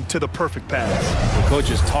leading to the perfect pass. The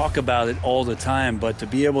coaches talk about it all the time, but to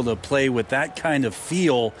be able to play with that kind of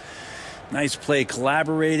feel, nice play,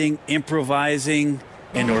 collaborating, improvising,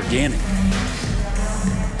 and organic.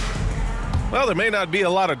 Well, there may not be a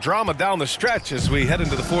lot of drama down the stretch as we head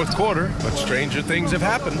into the 4th quarter, but stranger things have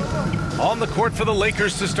happened. On the court for the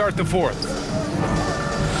Lakers to start the 4th.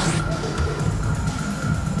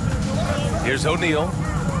 Here's O'Neal.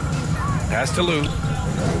 Pass to Lou.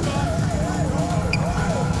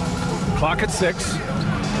 Clock at 6.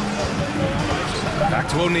 Back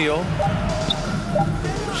to O'Neal.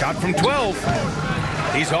 Shot from 12.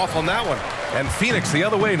 He's off on that one. And Phoenix the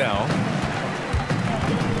other way now.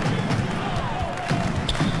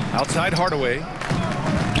 Outside Hardaway.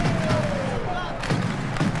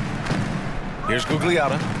 Here's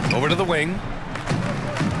Gugliotta. Over to the wing.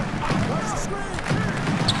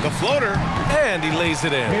 The floater, and he lays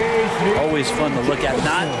it in. Always fun to look at.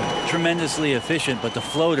 Not tremendously efficient, but the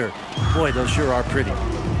floater, boy, those sure are pretty.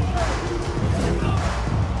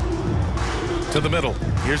 To the middle.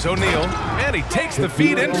 Here's O'Neal, and he takes the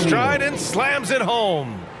feed in stride and slams it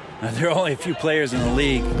home. Now, there are only a few players in the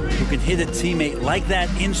league who can hit a teammate like that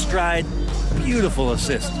in stride. Beautiful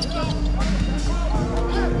assist.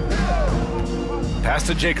 Pass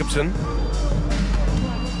to Jacobson.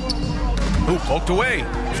 Who poked away.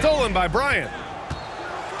 Stolen by Bryant.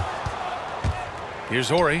 Here's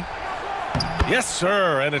Horry. Yes,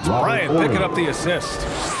 sir, and it's Bryant picking up the assist.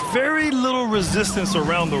 Very little resistance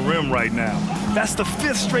around the rim right now. That's the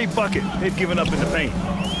 5th straight bucket they've given up in the paint.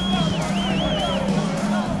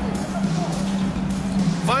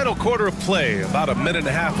 Final quarter of play, about a minute and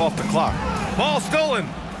a half off the clock. Ball stolen.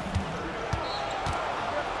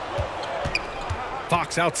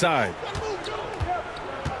 Fox outside.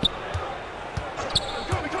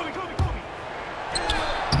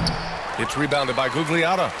 It's rebounded by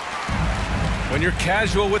Gugliotta. When you're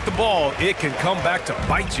casual with the ball, it can come back to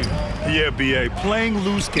bite you. Yeah, B.A., playing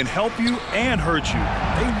loose can help you and hurt you.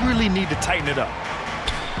 They really need to tighten it up.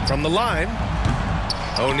 From the line,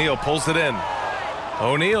 O'Neal pulls it in.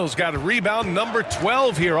 O'Neal's got a rebound number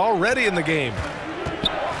 12 here already in the game.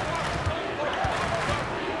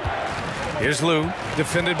 Here's Lou,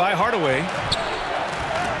 defended by Hardaway.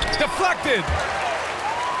 Deflected.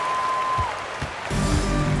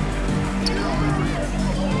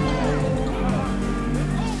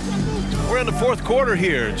 We're in the 4th quarter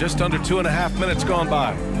here, just under 2.5 minutes gone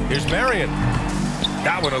by. Here's Marion.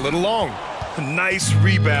 That one a little long. Nice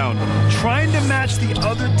rebound. Trying to match the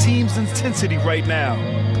other team's intensity right now.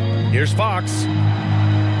 Here's Fox.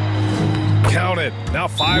 Count it. Now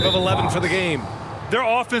 5 of 11 for the game. Their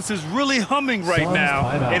offense is really humming right now,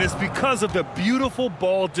 and it's because of the beautiful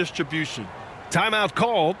ball distribution. Timeout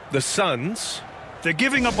called. The Suns. They're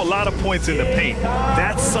giving up a lot of points in the paint.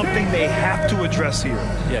 That's something they have to address here.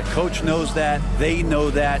 Yeah, coach knows that. They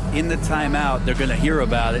know that. In the timeout, they're going to hear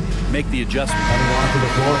about it, make the adjustment. Coming onto the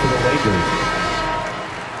floor for the Lakers.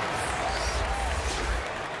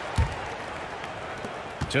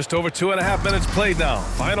 Just over 2.5 minutes played now.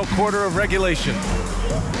 Final quarter of regulation.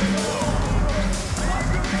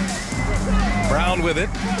 Brown with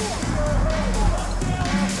it.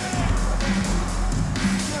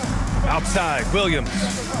 Outside, Williams.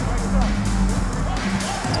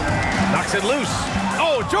 Knocks it loose.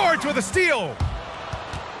 Oh, George with a steal.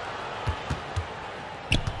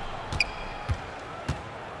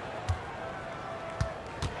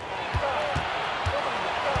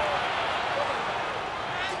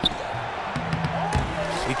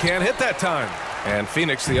 He can't hit that time. And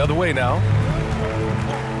Phoenix the other way now.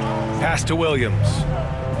 Pass to Williams.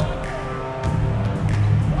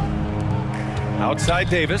 Outside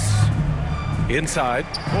Davis. Inside.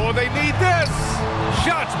 Oh, they need this.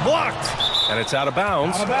 Shots blocked. And it's out of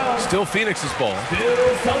bounds. Still Phoenix's ball.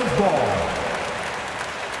 Still Suns ball.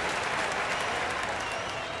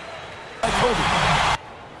 A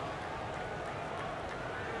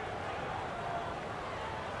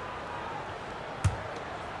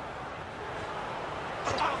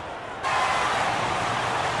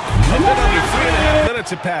bit under 3.5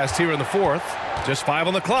 minutes have passed here in the 4th. Just 5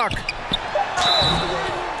 on the clock.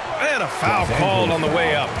 And And a foul called on the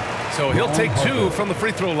way up. So he'll take 2 from the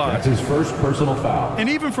free throw line. That's his first personal foul. And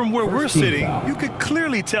even from where we're sitting, foul. you could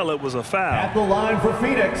clearly tell it was a foul. At the line for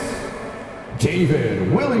Phoenix,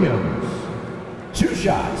 David Williams. 2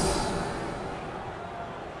 shots.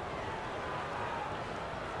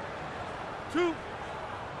 2.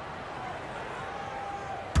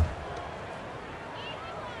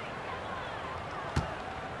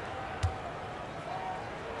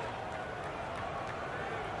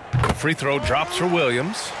 Free throw drops for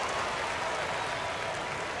Williams.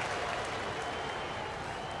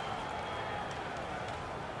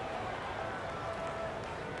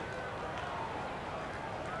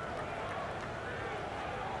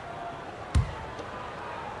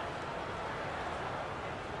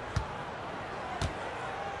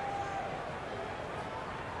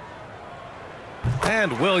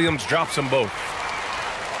 And Williams drops them both.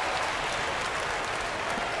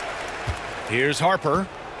 Here's Harper.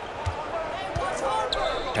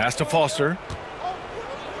 Pass to Foster.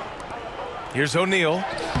 Here's O'Neal.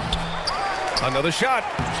 Another shot.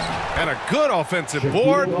 And a good offensive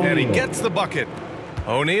board, and he gets the bucket.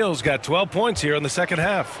 O'Neal's got 12 points here in the second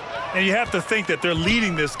half. And you have to think that they're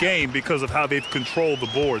leading this game because of how they've controlled the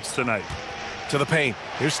boards tonight. To the paint.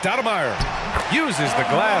 Here's Stoudemire. Uses the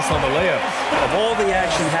glass on the layup. Of all the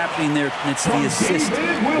action happening there, it's the assist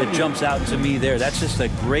that jumps out to me there. That's just a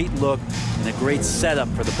great look and a great setup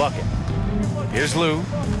for the bucket. Here's Lou.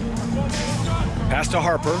 Pass to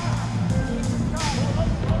Harper.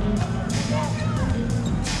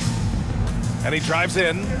 And he drives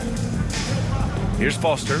in. Here's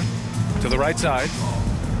Foster to the right side.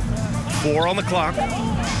 4 on the clock.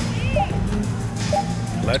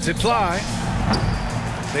 Lets it fly.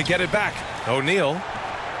 They get it back. O'Neal.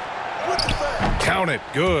 Count it.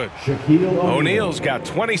 Good. O'Neal's got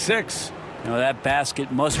 26. You know, that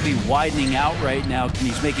basket must be widening out right now.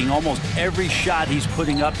 He's making almost every shot he's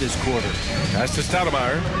putting up this quarter. Pass to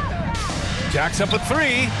Stoudemire. Jacks up a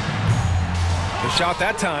 3. The shot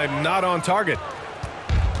that time not on target.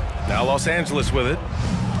 Now Los Angeles with it.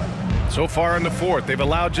 So far in the fourth, they've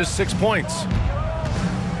allowed just 6 points.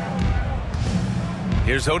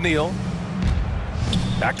 Here's O'Neal.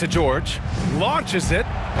 Back to George. Launches it.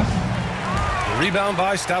 Rebound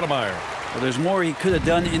by Stoudemire. Well, there's more he could have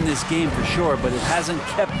done in this game for sure, but it hasn't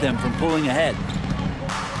kept them from pulling ahead.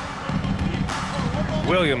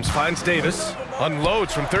 Williams finds Davis.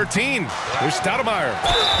 Unloads from 13. Here's Stoudemire.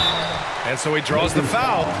 And so he draws the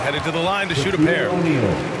foul. Headed to the line to shoot a pair.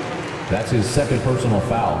 That's his second personal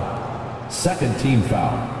foul. Second team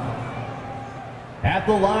foul. At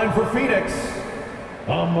the line for Phoenix,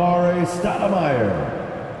 Amare Stoudemire.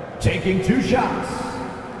 Taking 2 shots.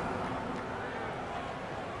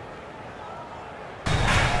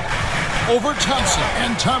 Over Thompson,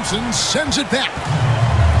 and Thompson sends it back.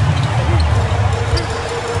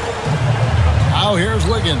 Now here's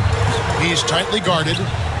Wiggins. He's tightly guarded.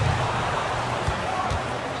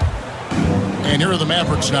 And here are the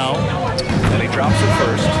Mavericks now. And he drops it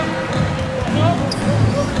first.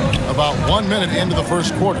 About 1 minute into the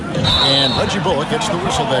first quarter. And Reggie Bullock gets the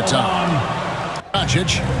whistle that time.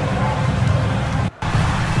 Doncic.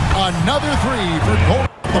 Another 3 for Golden.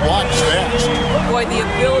 The block's fast. Boy, the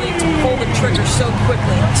ability to pull the trigger so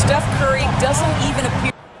quickly. Steph Curry doesn't even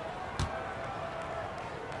appear.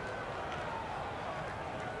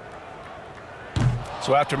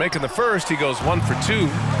 So after making the first, he goes 1 for 2.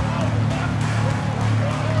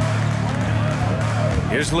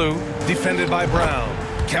 Here's Lou, defended by Brown.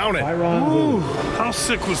 Count it. Ooh, how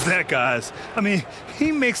sick was that, guys? I mean,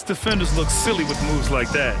 he makes defenders look silly with moves like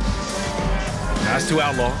that. Pass to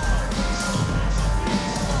Outlaw.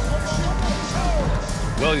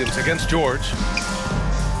 Williams against George.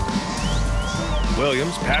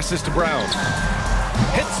 Williams passes to Brown.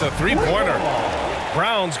 Hits a 3-pointer.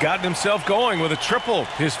 Brown's gotten himself going with a triple.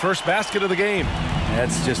 His first basket of the game.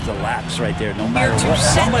 That's just a lapse right there. No matter to what,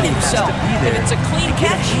 set somebody himself. has to be there. If it's a clean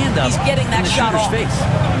catch, he's getting that shot off. Face.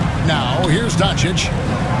 Now here's Doncic.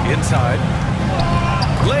 Inside.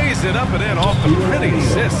 Lays it up and in off the pretty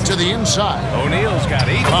assist. To the inside. O'Neal's got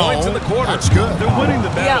 8 points in the quarter. That's good. They're winning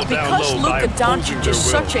the battle Yeah, because down low by Luka imposing Doncic their is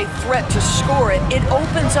will. such a threat to score it, it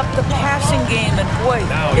opens up the passing game, and boy,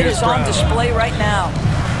 Now it here's is on Brown. display right now.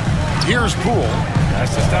 Here's Poole.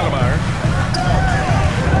 That's to Stoudemire.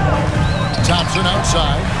 Thompson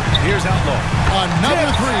outside. Here's Outlaw.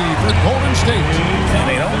 Another 3 for Golden State. And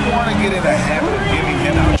they don't want to get in the habit of giving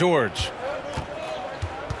him out. George.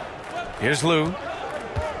 Here's Lou.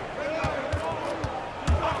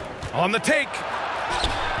 On the take.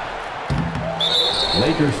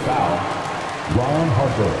 Lakers foul. Ron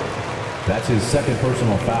Harper. That's his second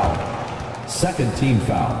personal foul. Second team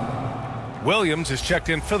foul. Williams is checked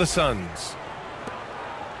in for the Suns.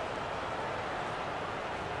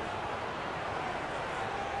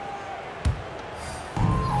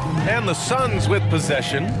 And the Suns with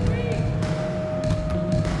possession.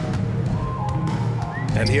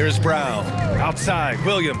 And here's Brown. Outside,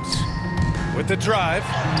 Williams with the drive.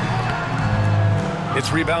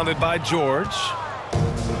 It's rebounded by George.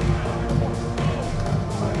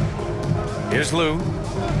 Here's Lou.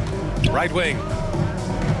 Right wing.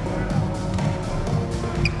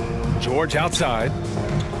 George outside.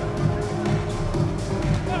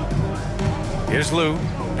 Here's Lou.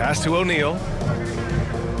 Pass to O'Neal.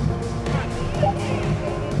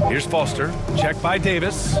 Here's Foster. Check by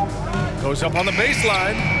Davis. Goes up on the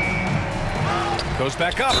baseline. Goes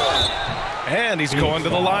back up. And he's going to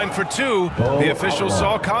the line for two. The official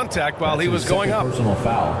saw contact while he was going up. Personal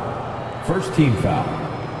foul. First team foul.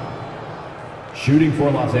 Shooting for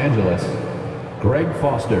Los Angeles, Greg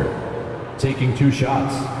Foster, taking 2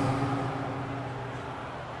 shots.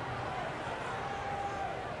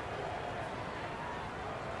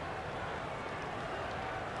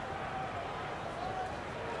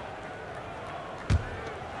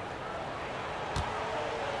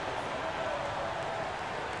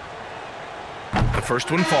 The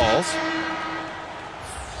first one falls.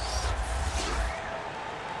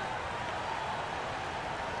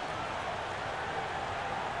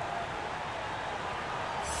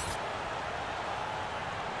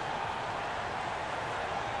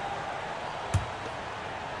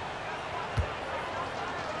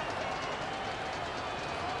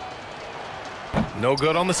 No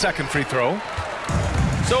good on the second free throw.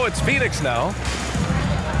 So it's Phoenix now.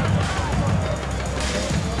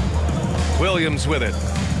 Williams with it.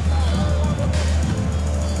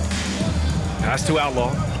 Pass to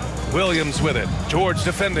Outlaw. Williams with it. George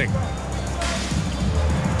defending.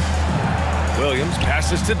 Williams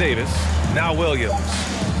passes to Davis. Now Williams.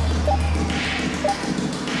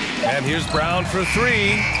 And here's Brown for 3.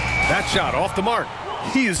 That shot off the mark.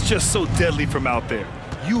 He is just so deadly from out there.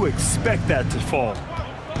 You expect that to fall.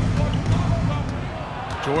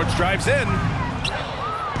 George drives in.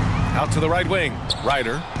 Out to the right wing.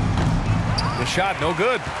 Ryder. The shot no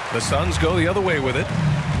good. The Suns go the other way with it.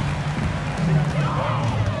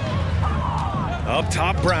 Up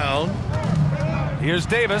top, Brown. Here's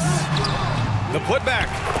Davis. The putback.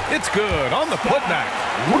 It's good on the putback.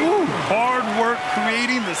 Woo! Hard work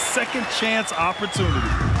creating the second chance opportunity.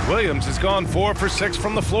 Williams has gone 4 for 6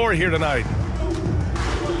 from the floor here tonight.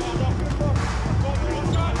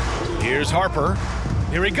 Here's Harper.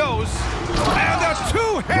 Here he goes. And a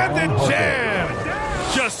two-handed jam.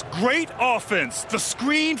 Just great offense. The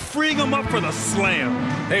screen freeing him up for the slam.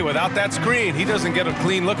 Hey, without that screen, he doesn't get a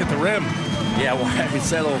clean look at the rim. Yeah, why we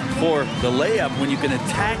settle for the layup when you can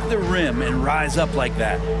attack the rim and rise up like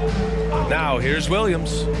that? Now here's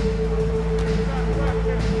Williams.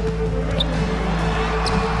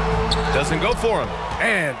 Doesn't go for him.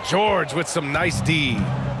 And George with some nice D.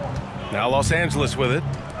 Now Los Angeles with it.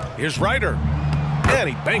 Here's Ryder. And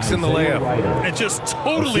he banks in the layup. And just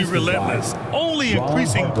totally relentless, only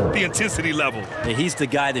increasing the intensity level. Yeah, he's the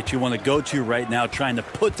guy that you want to go to right now, trying to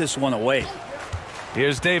put this one away.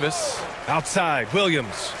 Here's Davis. Outside,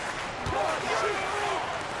 Williams.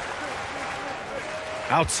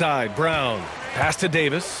 Outside, Brown. Pass to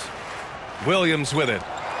Davis. Williams with it.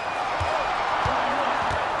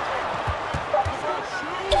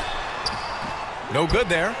 No good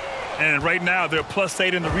there. And right now, they're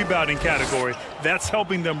 +8 in the rebounding category. That's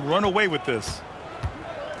helping them run away with this.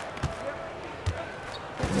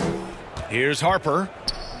 Here's Harper.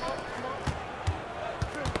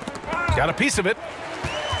 Got a piece of it.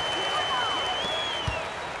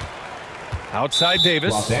 Outside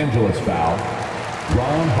Davis. Los Angeles foul.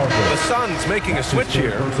 Ron Harper. The Suns making a switch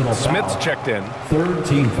here. Smith's checked in. Third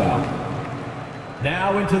team foul.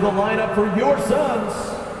 Now into the lineup for your Suns,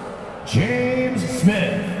 James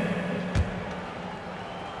Smith.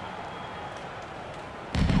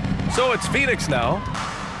 So it's Phoenix now.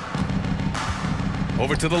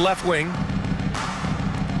 Over to the left wing.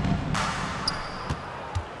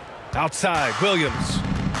 Outside, Williams.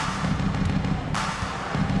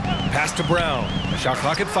 Pass to Brown. Shot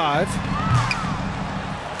clock at 5.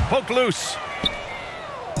 Poke loose.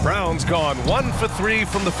 Brown's gone 1 for 3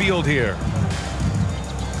 from the field here.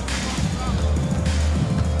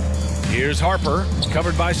 Here's Harper,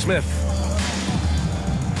 covered by Smith.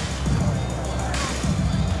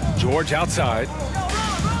 George outside.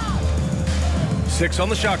 6 on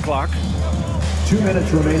the shot clock. 2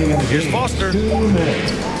 minutes remaining in the game. Here's Foster. 2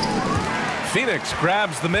 minutes. Phoenix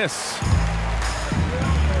grabs the miss.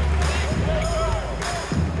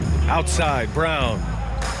 Outside, Brown.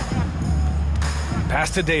 Pass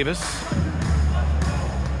to Davis.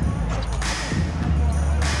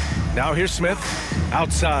 Now here's Smith.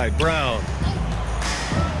 Outside, Brown.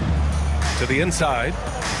 To the inside.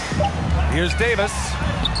 Here's Davis.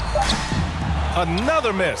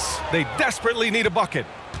 Another miss. They desperately need a bucket.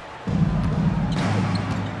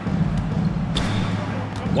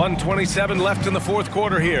 1:27 left in the fourth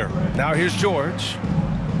quarter here. Now here's George.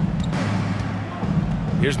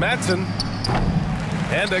 Here's Madsen.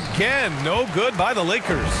 And again, no good by the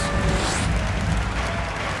Lakers.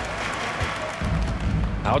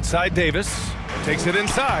 Outside Davis. Takes it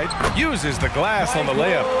inside. Uses the glass on the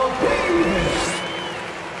layup.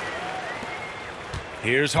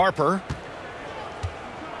 Here's Harper.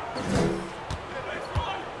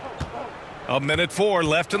 1:04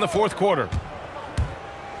 left in the fourth quarter.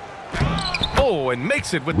 Oh, and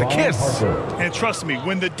makes it with the kiss. And trust me,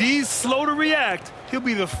 when the D's slow to react, he'll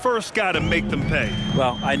be the first guy to make them pay.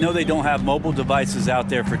 Well, I know they don't have mobile devices out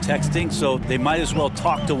there for texting, so they might as well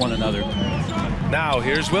talk to one another. Now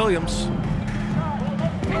here's Williams.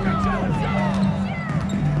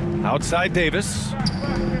 Outside Davis.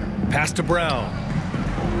 Pass to Brown.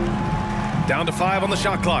 Down to 5 on the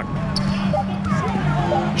shot clock.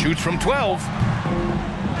 Shoots from 12.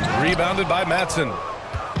 Rebounded by Madsen.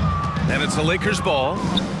 And it's the Lakers ball.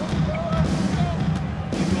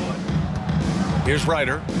 Here's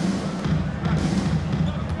Ryder.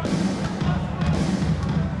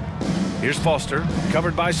 Here's Foster,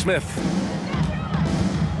 covered by Smith.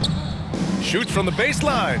 Shoots from the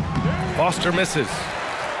baseline. Foster misses.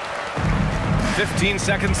 15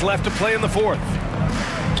 seconds left to play in the fourth.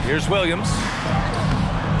 Here's Williams.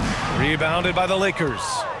 Rebounded by the Lakers.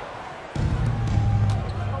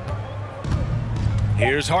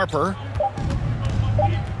 Here's Harper.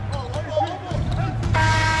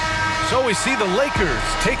 So we see the Lakers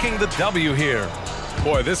taking the W here.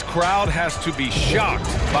 Boy, this crowd has to be shocked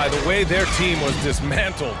by the way their team was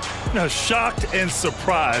dismantled. Now, shocked and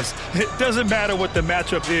surprised. It doesn't matter what the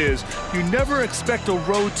matchup is. You never expect a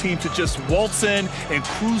road team to just waltz in and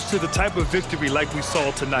cruise to the type of victory like we saw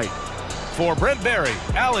tonight. For Brent Barry,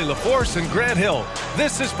 Allie LaForce, and Grant Hill,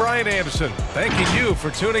 this is Brian Anderson, thanking you for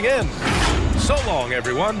tuning in. So long,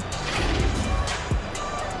 everyone.